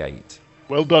the gate.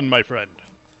 Well done, my friend.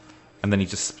 And then he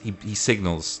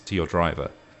signals to your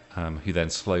driver, who then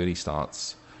slowly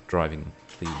starts driving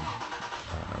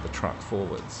the truck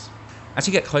forwards. As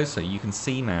you get closer, you can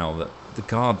see now that the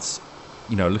guards,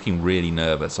 are looking really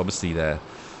nervous. Obviously, they're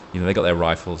They got their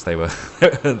rifles. They were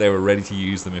they were ready to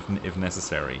use them if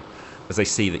necessary. As they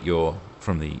see that you're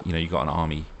from you got an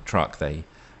army truck, they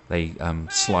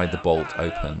slide the bolt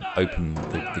open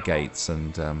the gates,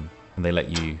 and they let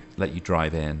you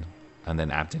drive in, and then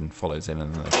Abdin follows in,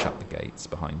 and then they shut the gates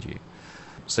behind you.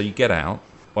 So you get out.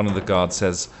 One of the guards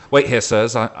says, "Wait here,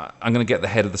 sirs. I'm going to get the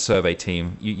head of the survey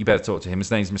team. You better talk to him.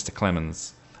 His name's Mr.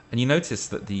 Clemens." And you notice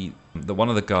that the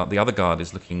other guard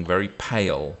is looking very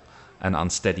pale and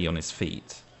unsteady on his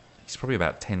feet. He's probably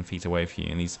about 10 feet away from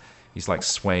you, and he's like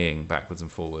swaying backwards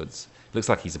and forwards. Looks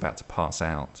like he's about to pass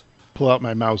out. Pull out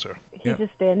my Mauser. He's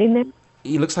just standing there.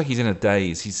 He looks like he's in a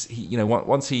daze.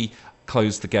 Once he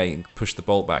closed the gate and pushed the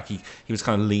bolt back, he was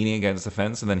kind of leaning against the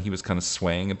fence, and then he was kind of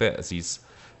swaying a bit as he's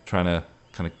trying to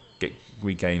kind of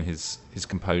regain his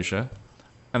composure.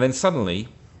 And then suddenly,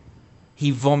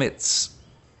 he vomits.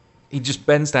 He just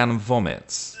bends down and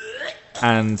vomits.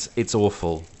 And it's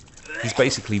awful. He's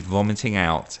basically vomiting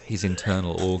out his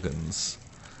internal organs.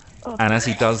 And as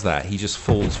he does that, he just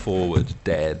falls forward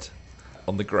dead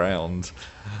on the ground,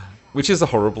 which is a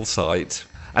horrible sight.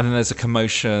 And then there's a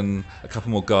commotion. A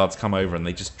couple more guards come over, and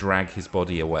they just drag his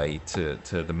body away to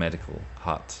the medical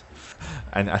hut.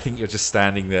 And I think you're just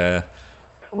standing there.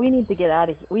 We need to get out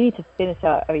of here. We need to finish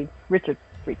out. I mean, Richard's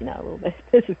freaking out a little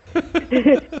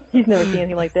bit. He's never seen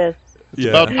anything like this. It's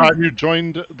about time you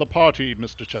joined the party,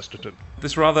 Mr. Chesterton.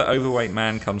 This rather overweight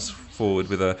man comes forward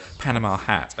with a Panama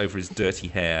hat over his dirty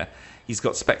hair. He's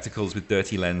got spectacles with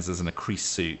dirty lenses and a creased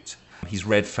suit. He's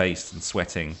red-faced and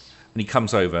sweating. And he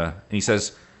comes over and he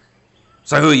says,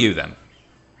 "So who are you then?"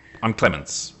 "I'm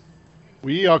Clements."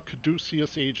 We are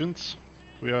Caduceus agents.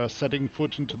 We are setting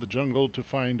foot into the jungle to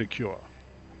find a cure.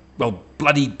 "Well,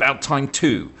 bloody about time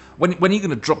too. When are you going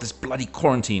to drop this bloody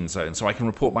quarantine zone so I can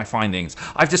report my findings?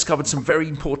 I've discovered some very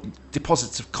important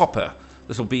deposits of copper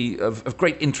that will be of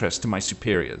great interest to my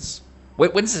superiors.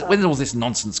 When's all this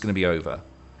nonsense going to be over?"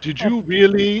 Did you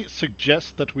really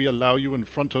suggest that we allow you in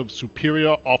front of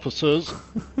superior officers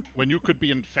when you could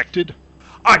be infected?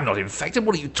 "I'm not infected.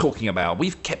 What are you talking about?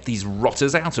 We've kept these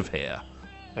rotters out of here."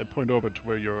 I point over to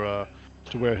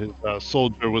where his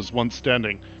soldier was once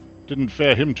standing. Didn't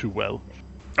fare him too well.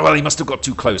 "Well, he must have got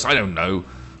too close. I don't know.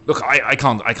 Look, I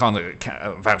can't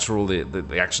vouch for all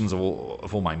the actions of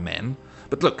all my men.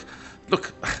 But look,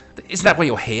 isn't that why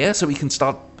you're here? So we can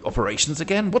start operations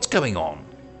again? What's going on?"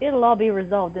 It'll all be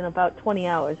resolved in about 20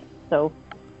 hours, so...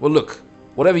 "Well, look,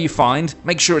 whatever you find,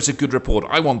 make sure it's a good report.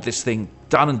 I want this thing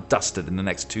done and dusted in the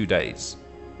next 2 days."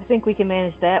 I think we can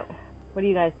manage that. What do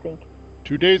you guys think?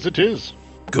 2 days it is.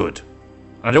 "Good.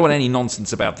 I don't want any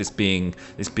nonsense about this being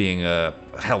a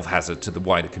health hazard to the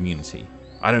wider community.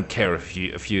 I don't care if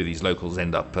a few of these locals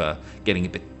end up getting a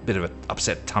bit of an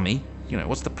upset tummy.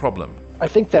 What's the problem?" I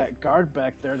think that guard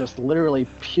back there just literally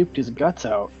puked his guts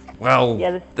out. "Well,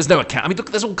 Yeah, there's no account. I mean,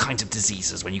 look, there's all kinds of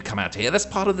diseases when you come out here. That's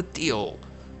part of the deal.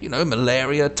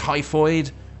 Malaria, typhoid.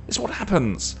 It's what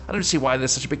happens. I don't see why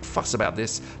there's such a big fuss about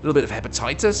this. A little bit of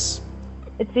hepatitis."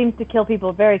 It seems to kill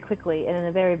people very quickly and in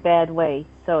a very bad way,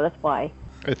 so that's why.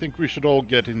 I think we should all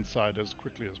get inside as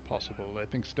quickly as possible. I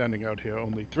think standing out here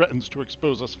only threatens to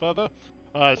expose us further.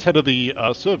 As head of the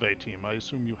survey team, I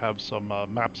assume you have some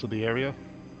maps of the area?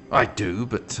 "I do,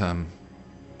 but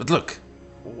look,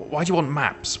 why do you want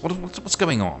maps? What's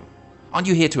going on? Aren't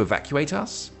you here to evacuate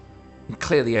us and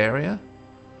clear the area?"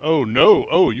 Oh, no.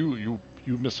 Oh, you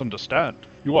misunderstand.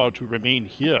 You are to remain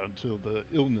here until the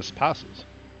illness passes.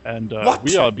 And What?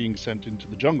 we are being sent into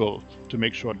the jungle to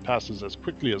make sure it passes as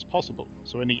quickly as possible.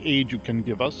 So any aid you can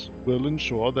give us will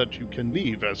ensure that you can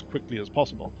leave as quickly as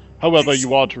possible. However,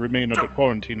 you are to remain under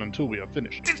quarantine until we are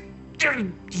finished.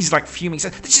 He's like fuming. He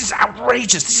says, "This is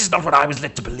outrageous. This is not what I was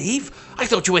led to believe. I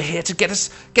thought you were here to get us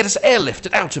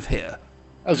airlifted out of here."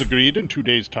 As agreed, in 2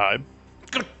 days' time.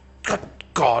 Good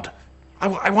God.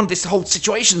 I want this whole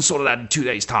situation sorted out in 2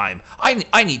 days' time. I've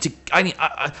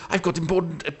got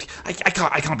important. I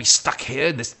can't be stuck here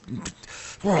in this.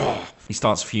 He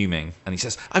starts fuming and he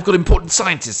says, "I've got important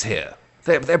scientists here.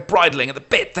 They're bridling at the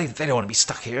bit. They don't want to be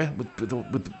stuck here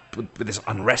with this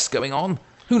unrest going on.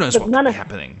 Who knows what could be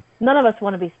happening?" None of us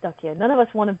want to be stuck here. None of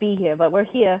us want to be here, but we're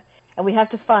here, and we have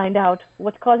to find out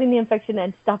what's causing the infection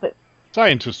and stop it.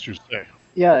 Scientists, you say?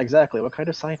 Yeah, exactly. What kind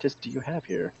of scientists do you have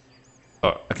here?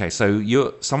 Oh, okay, so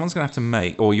someone's gonna have to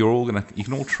make, or you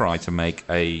can all try to make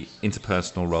a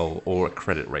interpersonal roll or a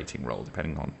credit rating roll,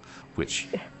 depending on which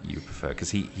you prefer.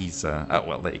 Because he's oh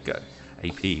well, there you go.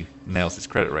 AP nails his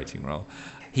credit rating roll.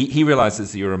 He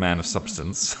realizes that you're a man of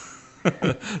substance,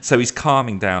 so he's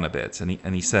calming down a bit,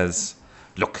 and he says,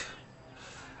 "Look,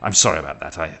 I'm sorry about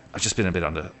that. I've just been a bit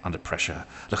under pressure.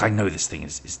 Look, I know this thing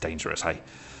is dangerous.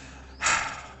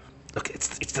 Look,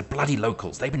 it's the bloody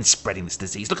locals. They've been spreading this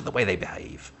disease. Look at the way they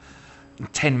behave.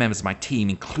 10 members of my team,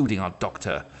 including our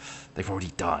doctor, they've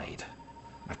already died.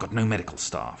 I've got no medical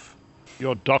staff.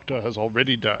 Your doctor has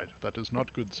already died. That is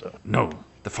not good, sir. No,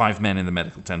 the 5 men in the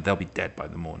medical tent, they'll be dead by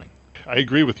the morning. I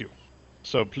agree with you.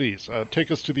 So please,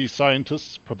 take us to these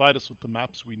scientists, provide us with the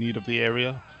maps we need of the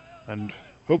area, and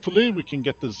hopefully we can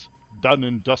get this done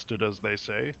and dusted, as they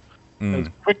say, as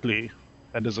quickly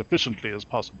and as efficiently as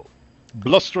possible.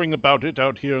 Blustering about it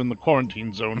out here in the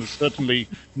quarantine zone is certainly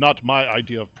not my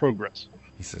idea of progress.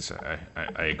 He says,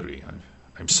 I agree.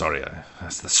 I'm sorry.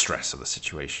 That's the stress of the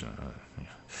situation.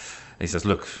 He says,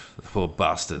 look, the poor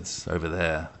bastards over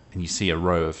there. And you see a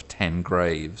row of 10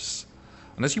 graves.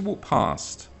 And as you walk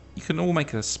past, you can all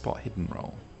make a spot hidden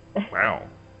roll. Wow.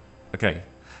 Okay,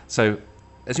 so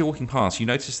as you're walking past, you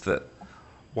notice that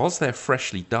whilst they're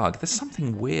freshly dug, there's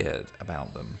something weird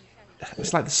about them.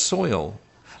 It's like the soil.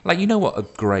 Like, you know what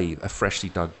a freshly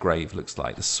dug grave looks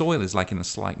like? The soil is like in a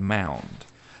slight mound.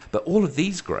 But all of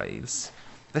these graves,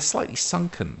 they're slightly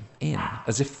sunken in,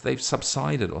 as if they've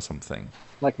subsided or something.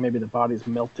 Like maybe the body's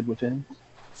melted within.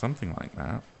 Something like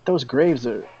that. Those graves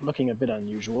are looking a bit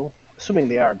unusual, assuming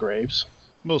they are graves.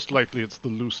 Most likely it's the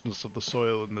looseness of the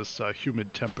soil in this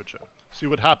humid temperature. See,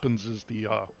 what happens is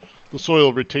the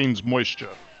soil retains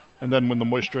moisture, and then when the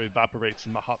moisture evaporates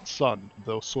in the hot sun,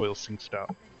 the soil sinks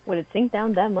down. Would it sink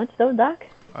down that much, though, Doc?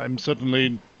 I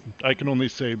can only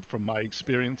say from my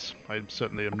experience, I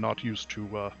certainly am not used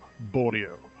to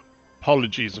Borneo.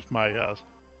 Apologies if my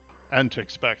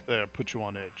antics back there put you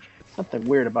on edge. Something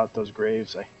weird about those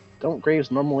graves. Don't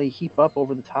graves normally heap up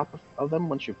over the top of them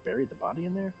once you've buried the body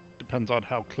in there? Depends on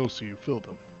how closely you fill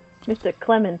them. Mr.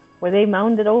 Clemens, were they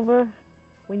mounded over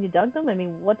when you dug them? I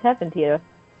mean, what happened here?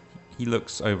 He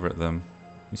looks over at them.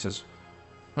 He says,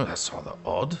 oh, that's rather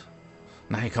odd.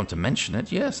 Now you come to mention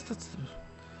it, yes, that's...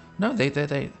 No,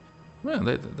 they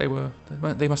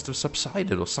must have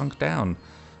subsided or sunk down.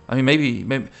 I mean, maybe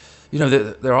you know,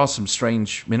 there are some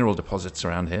strange mineral deposits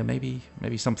around here. Maybe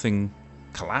something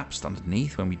collapsed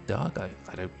underneath when we dug.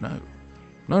 I don't know.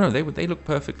 No, they look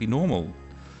perfectly normal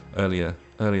earlier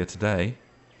today.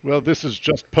 Well, this is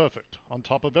just perfect. On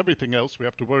top of everything else, we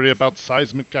have to worry about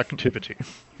seismic activity.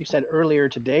 You said earlier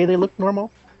today they looked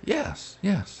normal? Yes.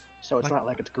 So it's not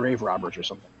like it's grave robbers or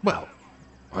something. Well,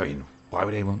 I mean, why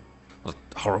would anyone? What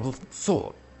a horrible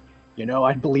thought. You know,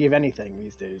 I'd believe anything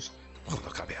these days. Well,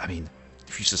 look, I mean,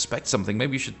 if you suspect something,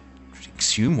 maybe you should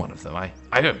exhume one of them.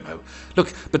 I don't know.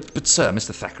 Look, but sir,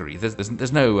 Mr. Thackeray,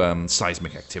 there's no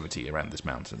seismic activity around this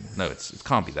mountain. No, it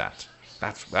can't be that.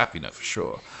 That we know for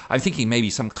sure. I'm thinking maybe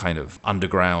some kind of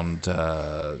underground,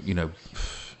 air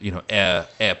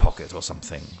pocket or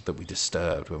something that we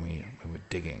disturbed when we were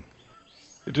digging.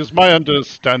 It is my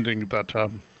understanding that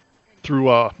through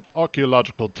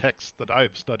archaeological texts that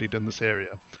I've studied in this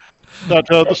area, that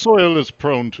the soil is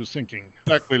prone to sinking,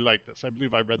 exactly like this. I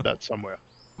believe I read that somewhere.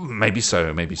 Maybe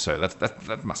so.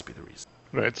 That must be the reason.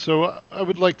 Right, so I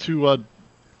would like to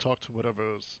talk to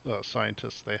whatever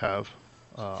scientists they have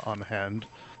on hand.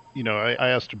 You know, I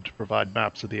asked them to provide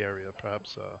maps of the area.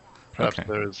 Perhaps Okay.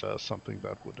 there is something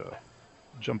that would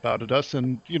jump out at us.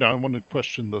 And, you know, I want to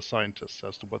question the scientists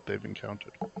as to what they've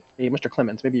encountered. Hey, Mr.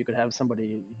 Clemens, maybe you could have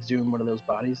somebody exhume one of those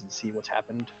bodies and see what's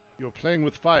happened. You're playing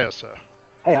with fire, sir.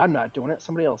 Hey, I'm not doing it.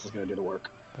 Somebody else is going to do the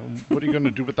work. What are you going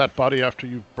to do with that body after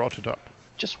you've brought it up?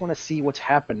 Just want to see what's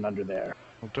happened under there.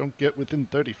 Well, don't get within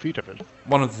 30 feet of it.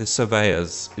 One of the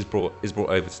surveyors is brought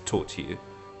over to talk to you,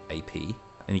 AP,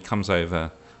 and he comes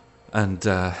over, and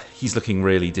he's looking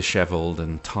really dishevelled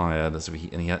and tired,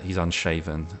 he's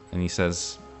unshaven, and he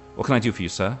says, "What can I do for you,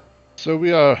 sir?" So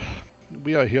we are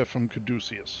here from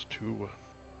Caduceus to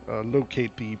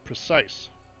locate the precise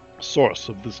source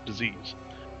of this disease.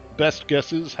 Best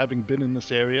guesses, having been in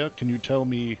this area, can you tell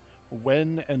me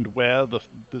when and where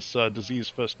this disease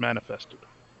first manifested?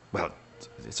 Well,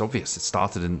 it's obvious. It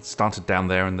started down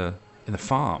there in the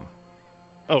farm.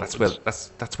 Oh, That's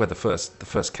where the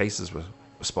first cases were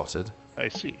spotted. I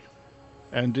see.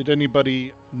 And did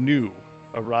anybody new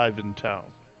arrive in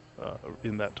town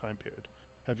in that time period?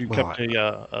 Have you Well, kept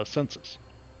a census?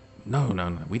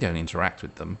 No. We don't interact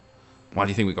with them. Why do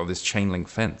you think we got this chain link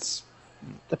fence?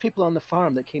 The people on the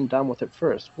farm that came down with it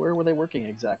first, where were they working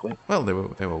exactly? Well, they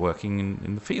were working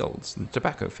in the fields, in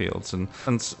tobacco fields, and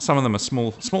some of them are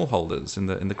small holders in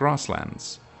the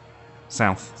grasslands,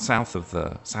 south of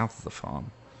the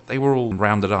farm. They were all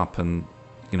rounded up and,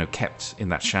 you know, kept in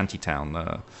that shanty town.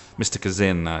 Mr.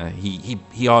 Kazin,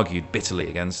 he argued bitterly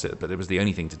against it, but it was the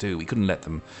only thing to do. We couldn't let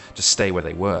them just stay where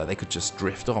they were. They could just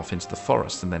drift off into the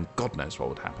forest, and then God knows what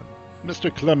would happen.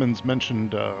 Mr. Clemens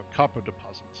mentioned copper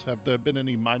deposits. Have there been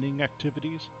any mining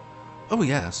activities? Oh,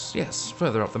 yes,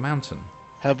 further up the mountain.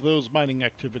 Have those mining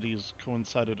activities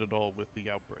coincided at all with the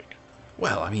outbreak?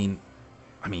 Well, we've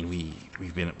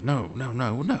been... No, not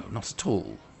at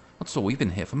all. Not at all. We've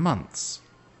been here for months.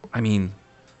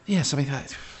 Yes,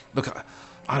 look,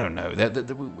 I don't know.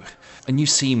 A new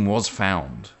seam was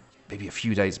found maybe a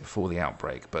few days before the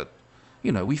outbreak, but,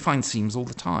 we find seams all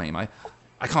the time. I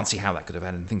can't see how that could have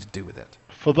had anything to do with it.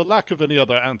 For the lack of any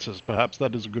other answers, perhaps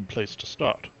that is a good place to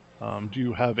start. Do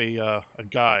you have a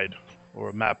guide or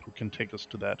a map who can take us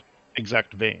to that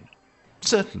exact vein?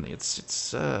 Certainly,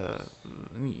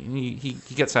 he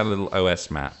gets out a little OS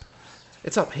map.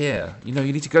 It's up here. You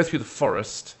need to go through the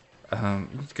forest.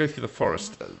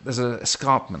 There's an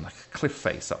escarpment, like a cliff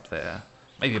face up there.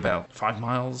 Maybe about 5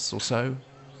 miles or so.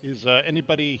 Is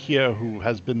anybody here who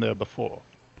has been there before?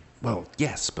 Well,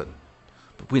 yes, but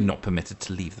we're not permitted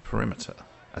to leave the perimeter,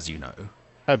 as you know.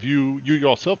 Have you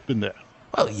yourself been there?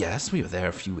 Well, yes, we were there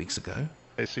a few weeks ago.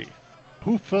 I see.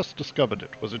 Who first discovered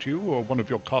it? Was it you or one of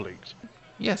your colleagues?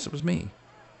 Yes, it was me.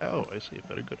 Oh, I see.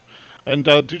 Very good. And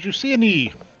did you see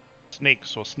any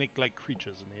snakes or snake-like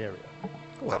creatures in the area?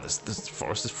 Well, this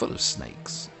forest is full of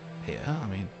snakes here.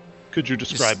 Could you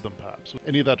describe them, perhaps?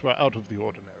 Any that were out of the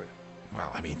ordinary?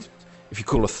 Well, if you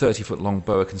call a 30-foot-long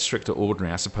boa constrictor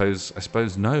ordinary, I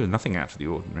suppose no, nothing out of the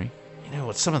ordinary. You know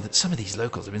what? Some of these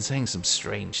locals have been saying some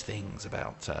strange things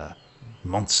about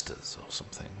monsters or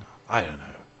something. I don't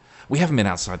know. We haven't been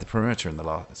outside the perimeter in the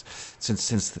last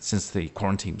since the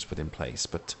quarantine was put in place,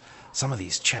 but some of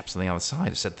these chaps on the other side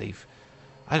have said they've,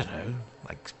 I don't know,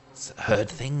 like heard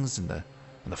things in the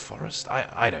forest.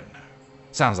 I don't know.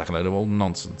 Sounds like a load of old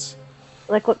nonsense.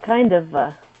 Like what kind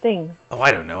of thing? Oh,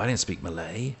 I don't know. I didn't speak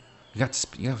Malay. You have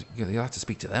to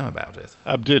speak to them about it.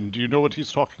 Abdin, do you know what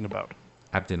he's talking about?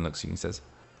 Abdin looks at you and says,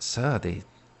 "Sir, the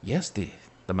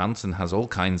mountain has all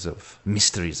kinds of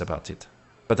mysteries about it.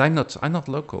 But I'm not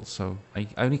local, so I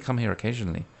only come here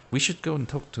occasionally. We should go and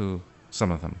talk to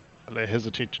some of them." Well, I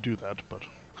hesitate to do that, but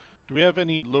do we have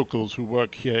any locals who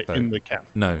work here in the camp?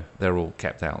 No, they're all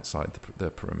kept outside the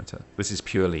perimeter. This is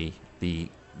purely the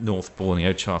North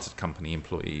Borneo Chartered Company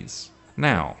employees.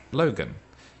 Now, Logan,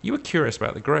 you were curious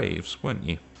about the graves, weren't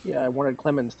you? Yeah, I wanted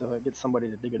Clemens to get somebody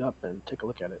to dig it up and take a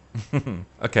look at it.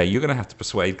 Okay, you're going to have to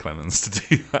persuade Clemens to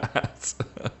do that.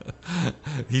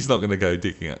 He's not going to go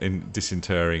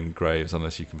disinterring graves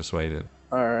unless you can persuade him.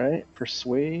 All right,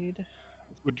 persuade.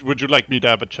 Would you like me to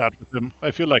have a chat with him? I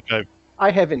feel like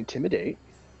I have intimidate.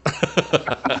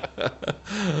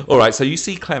 All right, so you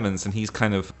see Clemens, and he's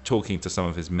kind of talking to some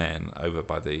of his men over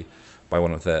by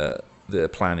one of the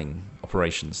planning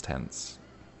operations tents.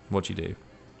 What do you do?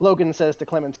 Logan says to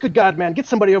Clemens, "Good God, man, get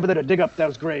somebody over there to dig up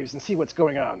those graves and see what's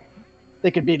going on.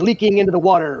 They could be leaking into the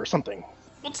water or something."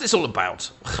 What's this all about?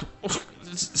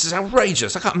 This is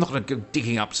outrageous. I'm not going to go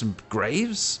digging up some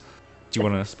graves. Do you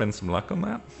want to spend some luck on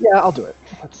that? Yeah, I'll do it.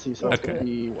 Let's see. So it's Okay. going to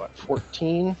be, what,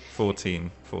 14?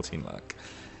 14 luck.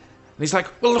 And he's like,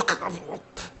 "Well, look,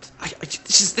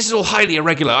 this is all highly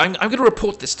irregular. I'm going to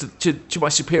report this to my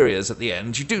superiors at the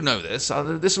end. You do know this.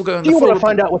 This will go in Do the you want full to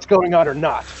find out what's going on or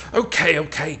not?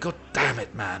 Okay. God damn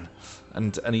it, man."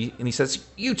 And he says,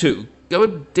 "You two, go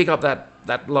and dig up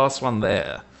that last one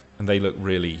there." And they look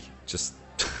really just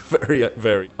very,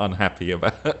 very unhappy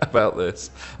about this.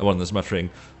 And one of them's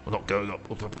muttering, "I'm not going up.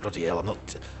 Bloody hell, I'm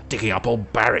not digging up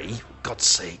old Barry. God's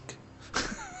sake."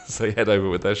 So they head over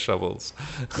with their shovels.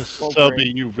 Mr. Selby,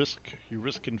 you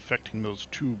risk infecting those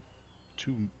two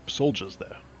soldiers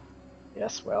there.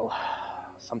 Yes, well,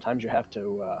 sometimes you have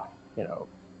to,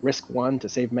 risk one to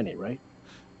save many, right?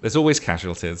 There's always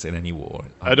casualties in any war.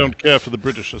 I don't care for the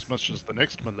British as much as the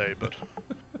next Malay, but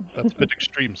that's a bit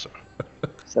extreme, sir.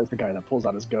 Says the guy that pulls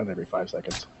out his gun every 5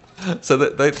 seconds. So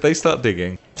they start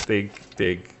digging,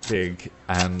 dig,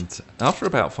 and after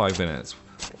about 5 minutes,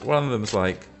 one of them's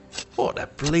like, "What a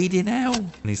bleeding hell!"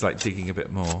 And he's like digging a bit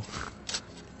more.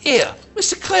 "Here,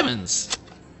 Mr. Clemens,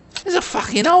 there's a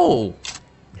fucking hole."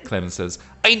 Clemens says,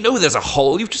 "I know there's a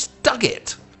hole. You've just dug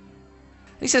it."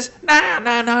 And he says,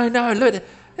 "No. Look,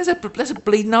 there's a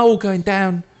bleeding hole going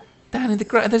down in the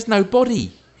ground. There's no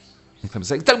body." And Clemens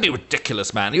says, "Don't be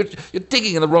ridiculous, man. You're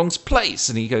digging in the wrong place."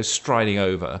 And he goes striding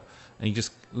over, and he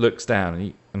just looks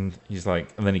down, and he's like,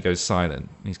 and then he goes silent.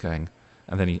 And he's going,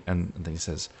 and then he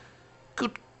says,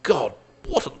 "Good God,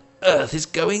 what on earth is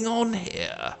going on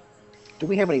here?" Do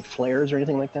we have any flares or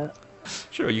anything like that?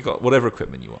 Sure, you got whatever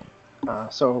equipment you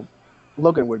want. So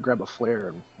Logan would grab a flare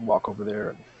and walk over there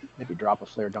and maybe drop a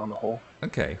flare down the hole.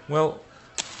 Okay, well,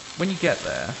 when you get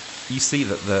there, you see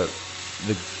that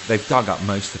they've dug up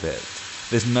most of it.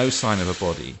 There's no sign of a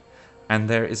body, and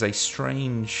there is a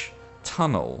strange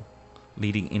tunnel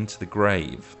leading into the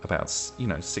grave about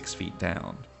 6 feet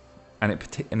down, and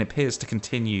it appears to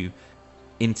continue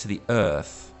into the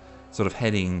earth, sort of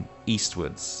heading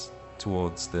eastwards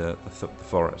towards the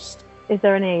forest. Is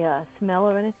there any smell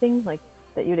or anything like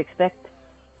that you'd expect?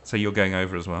 So you're going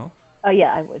over as well? Oh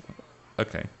yeah, I would.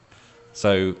 Okay.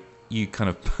 So you kind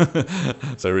of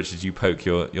so Richard, you poke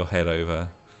your head over,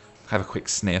 have a quick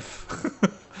sniff.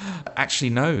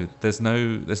 Actually, no, there's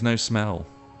no smell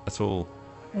at all.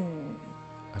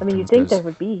 I mean, you'd think there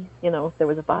would be, if there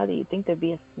was a body, you'd think there'd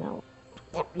be a smell.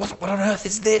 What on earth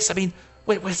is this? I mean,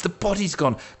 where's the bodies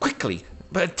gone? Quickly,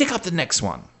 but dig up the next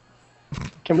one.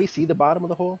 Can we see the bottom of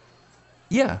the hole?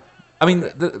 Yeah. I mean,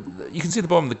 you can see the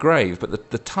bottom of the grave, but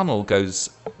the tunnel goes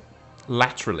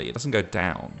laterally. It doesn't go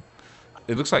down.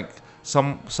 It looks like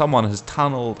someone has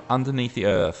tunneled underneath the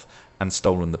earth and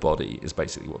stolen the body, is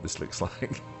basically what this looks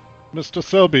like. Mr.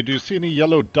 Selby, do you see any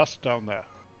yellow dust down there?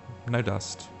 No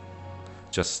dust.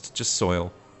 Just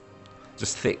soil.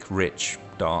 Just thick, rich,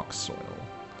 dark soil.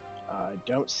 I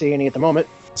don't see any at the moment.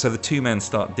 So the two men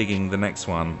start digging the next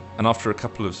one, and after a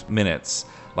couple of minutes,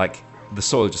 the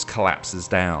soil just collapses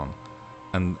down,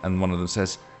 and one of them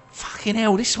says, "Fucking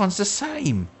hell, this one's the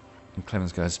same." And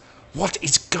Clemens goes, "What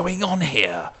is going on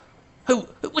here?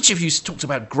 Which of you talked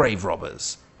about grave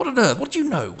robbers? What on earth? What do you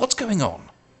know? What's going on?"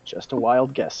 Just a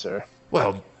wild guess, sir.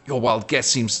 Well, your wild guess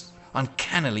seems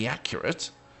uncannily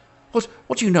accurate.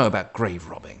 What do you know about grave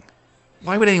robbing?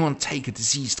 Why would anyone take a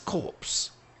diseased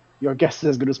corpse? Your guess is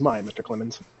as good as mine, Mr.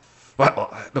 Clemens.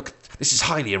 Well, look, this is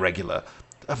highly irregular.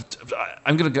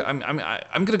 I'm gonna go.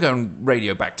 I'm gonna go and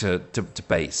radio back to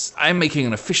base. I'm making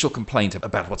an official complaint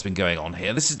about what's been going on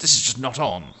here. This is just not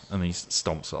on. And he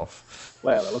stomps off.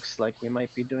 Well, it looks like we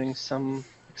might be doing some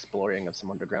exploring of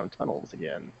some underground tunnels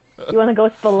again. You want to go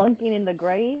spelunking in the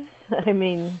grave? I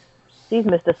mean, geez,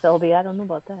 Mr. Selby, I don't know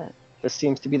about that. This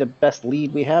seems to be the best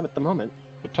lead we have at the moment.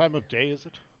 What time of day is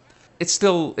it? It's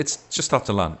just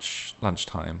after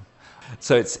lunchtime.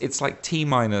 So it's like T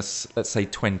minus, let's say,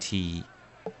 20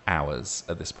 hours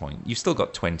at this point. You've still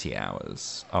got 20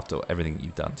 hours after everything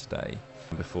you've done today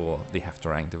before the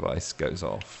Haftarang device goes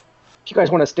off. If you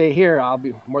guys want to stay here, I'll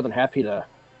be more than happy to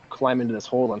climb into this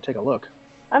hole and take a look.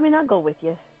 I mean, I'll go with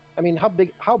you. I mean, how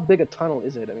big a tunnel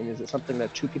is it? I mean, is it something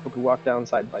that two people could walk down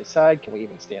side by side? Can we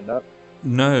even stand up?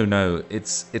 No,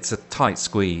 it's a tight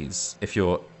squeeze. If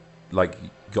you're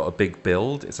got a big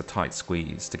build, it's a tight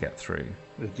squeeze to get through.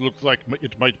 It looks like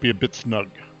it might be a bit snug.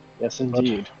 Yes,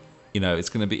 indeed. It's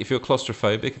going to be, if you're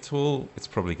claustrophobic at all, it's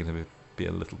probably going to be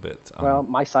a little bit... Well,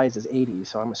 my size is 80,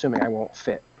 so I'm assuming I won't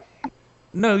fit.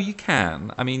 No, you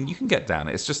can. I mean, you can get down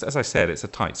it. It's just, as I said, it's a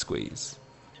tight squeeze.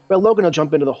 Well, Logan will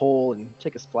jump into the hole and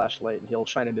take his flashlight, and he'll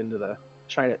shine it into the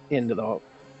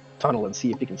tunnel and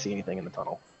see if he can see anything in the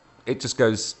tunnel. It just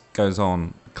goes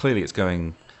on. Clearly, it's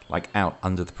going out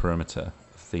under the perimeter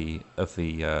of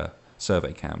the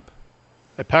survey camp.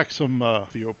 I pack some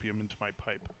the opium into my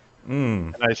pipe,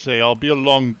 and I say, "I'll be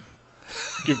along.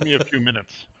 Give me a few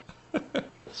minutes."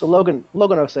 So Logan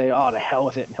will say, "Oh, the hell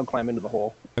with it," and he'll climb into the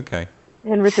hole. Okay.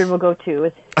 And Richard will go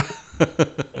too.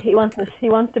 He wants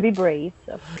to be brave.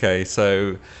 So. Okay,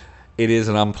 so it is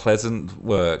an unpleasant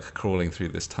work crawling through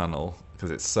this tunnel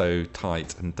because it's so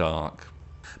tight and dark.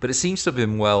 But it seems to have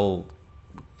been well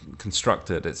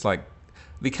constructed. It's like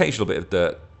the occasional bit of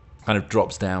dirt kind of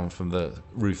drops down from the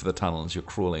roof of the tunnel as you're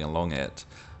crawling along it.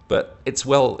 But it's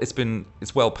well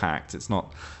packed. It's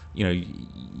not,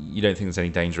 you don't think there's any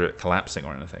danger at collapsing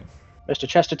or anything. Mr.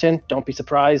 Chesterton, don't be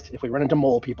surprised if we run into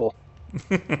mole people.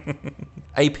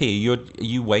 AP, are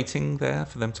you waiting there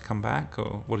for them to come back,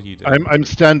 or what are you doing? I'm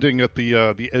standing at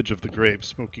the edge of the grave,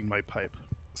 smoking my pipe.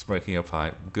 Smoking your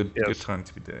pipe. Good time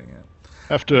to be doing it.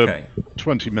 After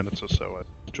 20 minutes or so,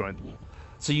 I joined them.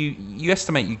 So you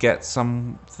estimate you get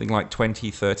something like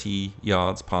 20, 30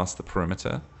 yards past the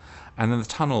perimeter, and then the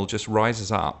tunnel just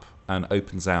rises up and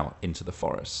opens out into the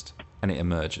forest, and it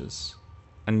emerges.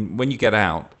 And when you get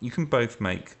out, you can both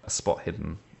make a spot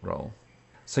hidden roll.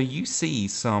 So you see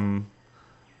some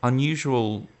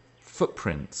unusual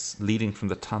footprints leading from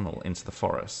the tunnel into the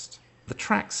forest. The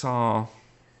tracks are...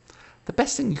 The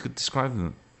best thing you could describe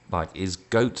them like is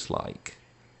goat-like.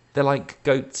 They're like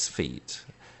goat's feet.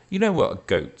 You know what a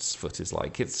goat's foot is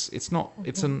like. It's not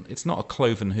a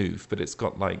cloven hoof, but it's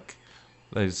got like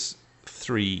those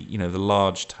three, the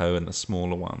large toe and the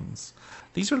smaller ones.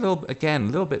 These are a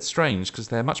little bit strange because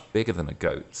they're much bigger than a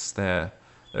goat's. They're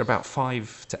about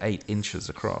 5 to 8 inches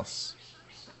across.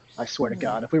 I swear to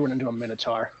God, if we run into a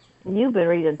minotaur. You've been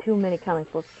reading too many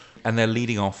comic books. And they're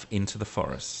leading off into the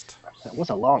forest. That was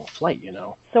a long flight,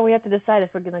 So we have to decide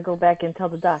if we're going to go back and tell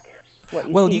the doc. what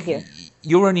you Well, see here.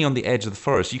 you're only on the edge of the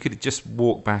forest. You could just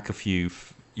walk back a few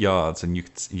yards and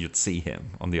you'd see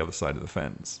him on the other side of the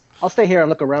fence. I'll stay here and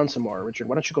look around some more, Richard.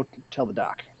 Why don't you go tell the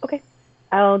doc? Okay,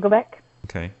 I'll go back.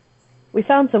 Okay. We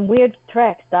found some weird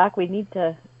tracks, Doc.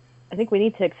 I think we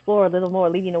need to explore a little more,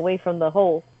 leading away from the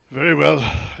hole. Very well.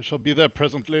 I shall be there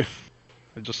presently.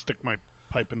 I just stick my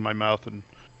pipe in my mouth and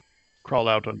crawl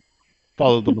out and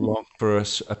follow them along. For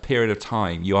a period of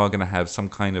time, you are going to have some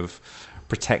kind of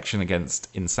protection against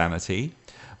insanity,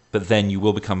 but then you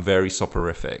will become very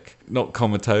soporific. Not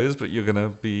comatose, but you're going to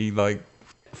be like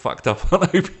fucked up on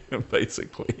opium,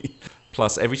 basically.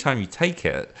 Plus, every time you take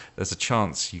it, there's a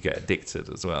chance you get addicted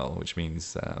as well, which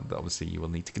means that obviously you will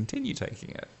need to continue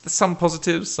taking it. There's some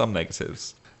positives, some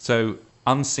negatives. So,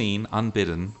 unseen,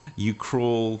 unbidden, you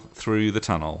crawl through the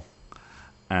tunnel,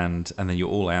 and then you're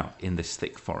all out in this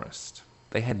thick forest.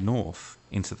 They head north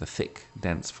into the thick,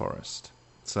 dense forest.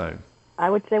 So, I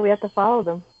would say we have to follow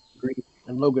them. Agreed.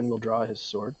 And Logan will draw his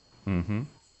sword. mm-hmm.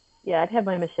 Yeah, I'd have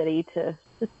my machete to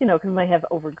just, because we might have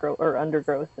overgrowth or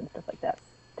undergrowth and stuff like that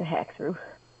to hack through.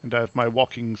 And I have my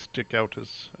walking stick out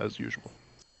as usual.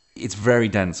 It's very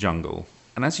dense jungle.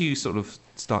 And as you sort of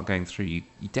start going through, you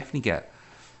definitely get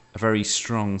a very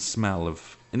strong smell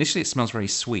of... Initially, it smells very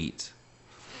sweet,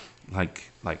 like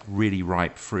really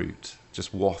ripe fruit,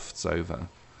 just wafts over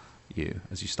you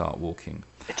as you start walking.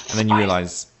 And then you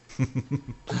realize,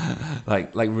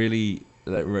 like really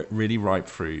ripe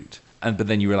fruit. But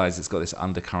then you realize it's got this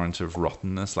undercurrent of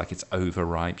rottenness, like it's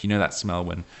overripe. You know that smell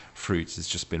when fruit has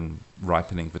just been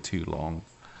ripening for too long?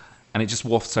 And it just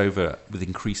wafts over with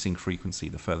increasing frequency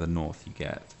the further north you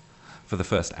get for the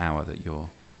first hour that you're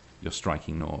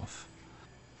striking north.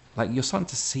 Like, you're starting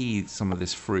to see some of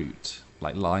this fruit,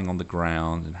 like lying on the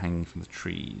ground and hanging from the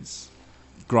trees.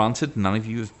 Granted, none of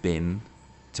you have been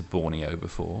to Borneo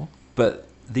before, but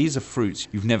these are fruits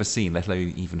you've never seen, let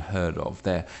alone even heard of.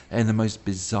 They're in the most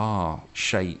bizarre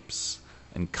shapes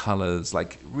and colours,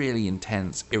 like really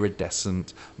intense,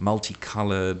 iridescent,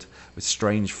 multicolored, with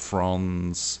strange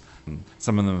fronds.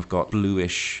 Some of them have got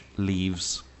bluish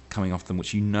leaves coming off them,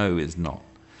 which is not.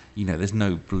 There's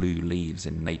no blue leaves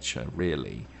in nature,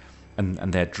 really.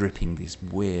 And they're dripping these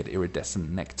weird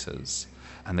iridescent nectars,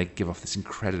 and they give off this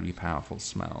incredibly powerful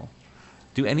smell.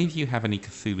 Do any of you have any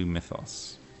Cthulhu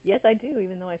mythos? Yes, I do.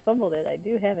 Even though I fumbled it, I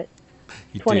do have it.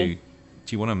 You 20. do.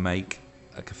 Do you want to make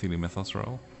a Cthulhu mythos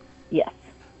roll? Yes.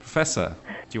 Professor,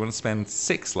 do you want to spend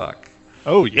 6 luck?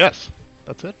 Oh, yes.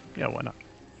 That's it? Yeah, why not?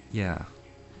 Yeah.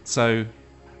 So,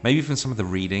 maybe from some of the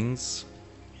readings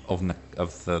of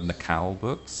the Nakal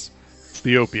books. It's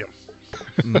the opium.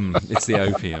 It's the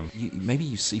opium. Maybe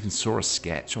you even saw a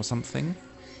sketch or something.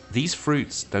 These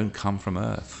fruits don't come from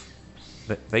Earth.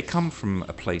 They come from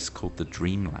a place called the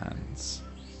Dreamlands.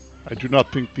 I do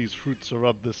not think these fruits are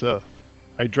of this earth.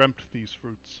 I dreamt these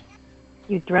fruits.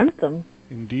 You dreamt them?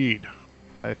 Indeed.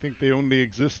 I think they only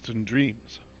exist in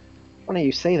dreams. Funny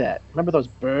you say that. Remember those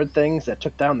bird things that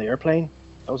took down the airplane?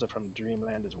 Those are from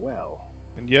Dreamland as well.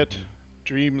 And yet,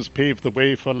 dreams pave the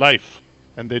way for life,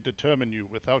 and they determine you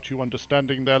without you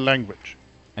understanding their language.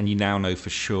 And you now know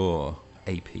for sure,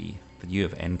 AP, that you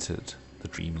have entered the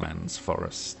Dreamlands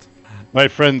forest. My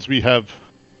friends, we have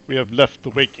left the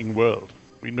waking world.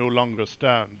 We no longer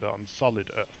stand on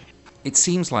solid earth. It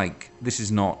seems like this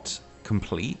is not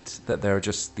complete, that there are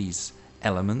just these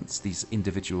elements, these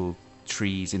individual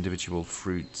trees, individual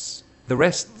fruits. The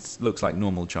rest looks like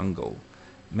normal jungle.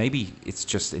 Maybe it's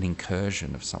just an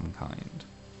incursion of some kind.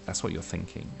 That's what you're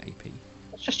thinking, AP.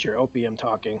 It's just your opium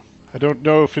talking. I don't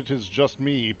know if it is just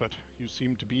me, but you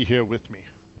seem to be here with me.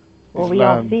 Well, These we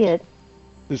all lands- see it.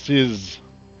 This is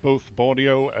both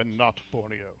Borneo and not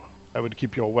Borneo. I would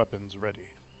keep your weapons ready.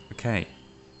 Okay.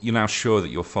 You're now sure that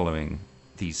you're following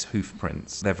these hoof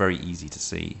prints. They're very easy to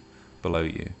see below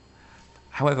you.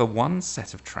 However, one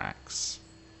set of tracks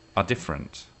are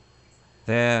different.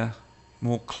 They're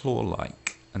more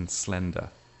claw-like and slender.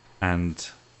 And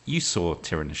you saw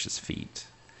Tyrannus's feet.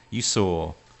 You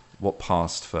saw what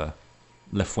passed for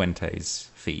La Fuente's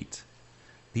feet.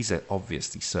 These are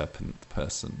obviously Serpent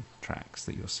person tracks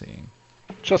that you're seeing.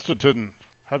 Chesterton,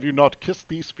 have you not kissed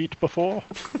these feet before?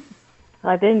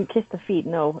 I didn't kiss the feet,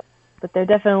 no. But they're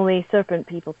definitely serpent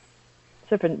people.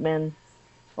 Serpent men.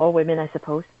 Or women, I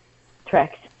suppose.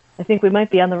 Tracks. I think we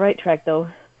might be on the right track, though,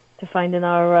 to finding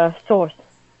our source.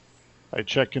 I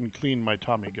check and clean my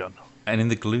Tommy gun. And in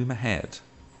the gloom ahead,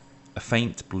 a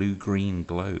faint blue-green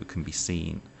glow can be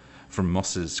seen from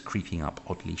mosses creeping up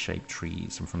oddly shaped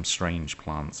trees and from strange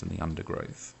plants in the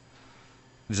undergrowth.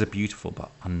 It is a beautiful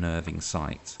but unnerving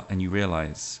sight, and you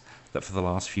realize that for the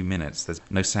last few minutes there's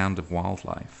no sound of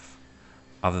wildlife.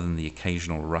 other than the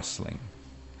occasional rustling,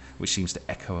 which seems to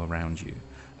echo around you,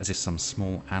 as if some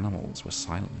small animals were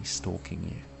silently stalking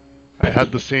you. I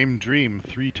had the same dream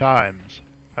 3 times.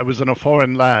 I was in a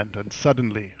foreign land, and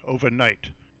suddenly,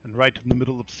 overnight, and right in the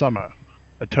middle of summer,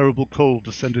 a terrible cold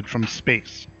descended from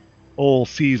space. All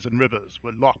seas and rivers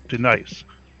were locked in ice.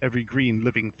 Every green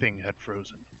living thing had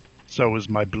frozen. So is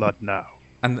my blood now.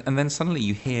 And then suddenly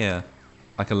you hear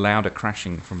like a louder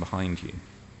crashing from behind you.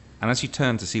 And as you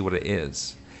turn to see what it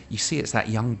is, you see it's that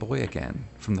young boy again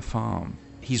from the farm.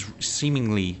 He's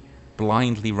seemingly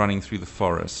blindly running through the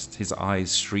forest, his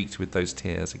eyes streaked with those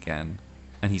tears again.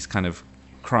 And he's kind of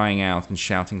crying out and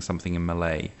shouting something in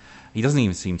Malay. He doesn't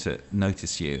even seem to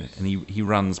notice you. And he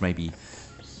runs maybe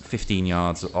 15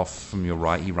 yards off from your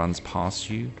right. He runs past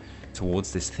you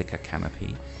towards this thicker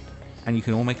canopy. And you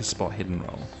can all make a spot hidden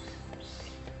roll.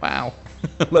 Wow.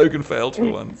 Logan failed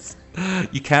for once.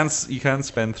 You can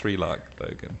spend 3 luck,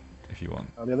 Logan, if you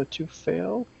want. Are the other 2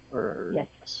 fail? Or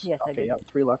Yes, I okay, did. yeah,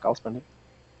 3 luck. I'll spend it.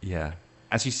 Yeah.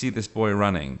 As you see this boy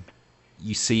running,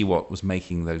 you see what was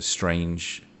making those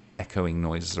strange echoing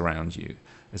noises around you,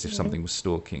 as if something was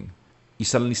stalking. You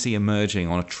suddenly see emerging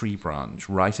on a tree branch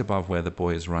right above where the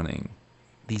boy is running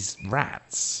these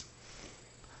rats.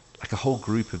 Like a whole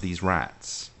group of these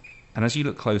rats. And as you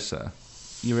look closer,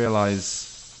 you realize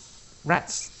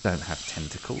rats don't have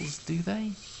tentacles, do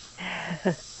they?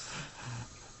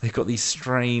 They've got these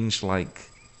strange,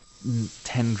 like,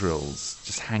 tendrils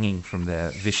just hanging from their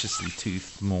viciously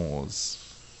toothed maws.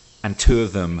 And 2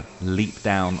 of them leap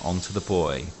down onto the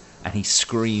boy, and he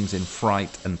screams in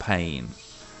fright and pain.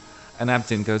 And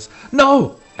Abdin goes,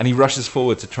 "No!" And he rushes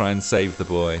forward to try and save the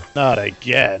boy. Not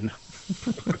again.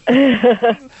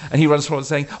 And he runs forward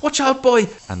saying, "Watch out, boy!"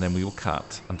 And then we will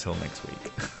cut until next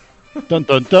week. Dun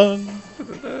dun dun.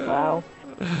 Wow.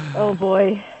 Oh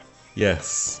boy.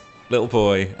 Yes. Little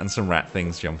boy and some rat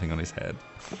things jumping on his head.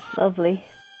 Lovely.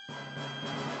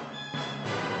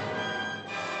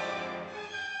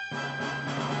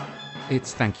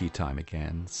 It's thank you time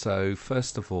again. So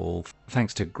first of all,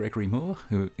 thanks to Gregory Moore,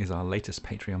 who is our latest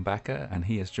Patreon backer, and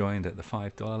he has joined at the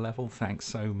 $5 level. Thanks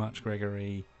so much,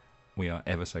 Gregory. We are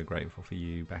ever so grateful for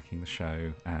you backing the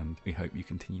show, and we hope you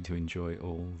continue to enjoy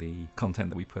all the content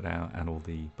that we put out and all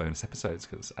the bonus episodes,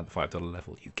 because at the $5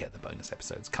 level you get the bonus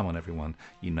episodes. Come on everyone,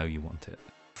 you know you want it.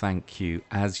 Thank you,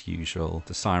 as usual,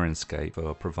 to Sirenscape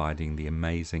for providing the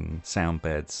amazing sound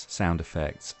beds, sound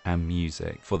effects, and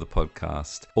music for the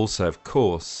podcast. Also, of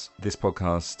course, this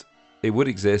podcast, it would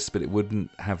exist, but it wouldn't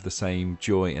have the same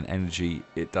joy and energy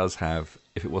it does have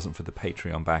if it wasn't for the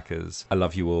Patreon backers. I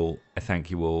love you all. I thank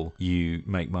you all. You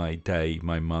make my day,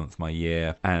 my month, my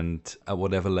year. And at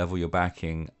whatever level you're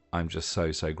backing, I'm just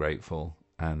so, so grateful.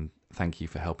 And thank you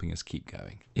for helping us keep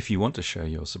going. If you want to show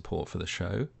your support for the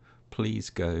show, please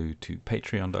go to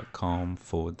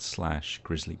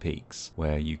patreon.com/grizzlypeaks,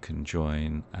 where you can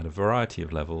join at a variety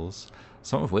of levels,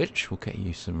 some of which will get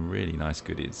you some really nice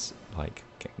goodies, like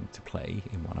getting to play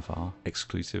in one of our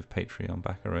exclusive Patreon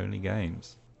backer-only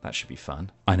games. That should be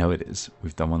fun. I know it is.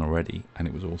 We've done one already, and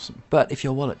it was awesome. But if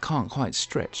your wallet can't quite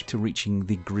stretch to reaching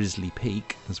the Grizzly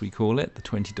Peak, as we call it, the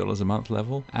 $20 a month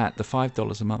level, at the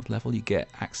 $5 a month level, you get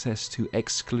access to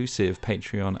exclusive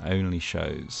Patreon-only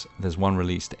shows. There's one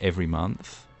released every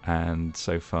month, and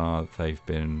so far they've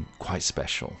been quite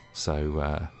special.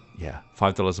 So, yeah,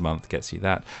 $5 a month gets you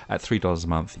that. At $3 a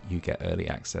month, you get early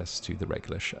access to the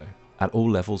regular show. At all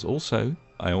levels also,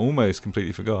 I almost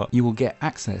completely forgot, you will get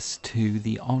access to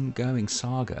the ongoing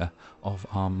saga of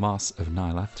our Mass of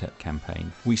Nyarlathotep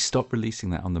campaign. We stopped releasing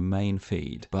that on the main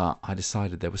feed, but I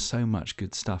decided there was so much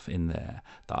good stuff in there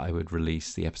that I would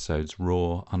release the episodes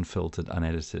raw, unfiltered,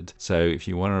 unedited. So if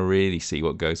you want to really see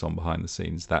what goes on behind the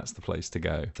scenes, that's the place to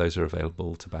go. Those are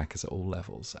available to backers at all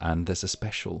levels. And there's a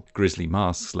special Grizzly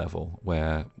Masks level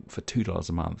where for $2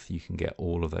 a month you can get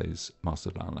all of those Master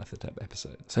of Nyarlathotep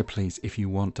episodes. So please, if you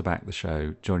want to back the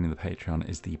show, joining the Patreon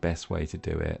is the best way to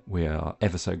do it. We are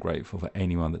ever so grateful for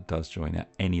anyone that does join at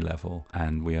any level,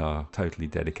 and we are totally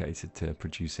dedicated to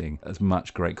producing as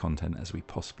much great content as we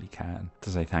possibly can. To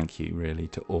say thank you really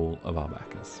to all of our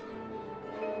backers.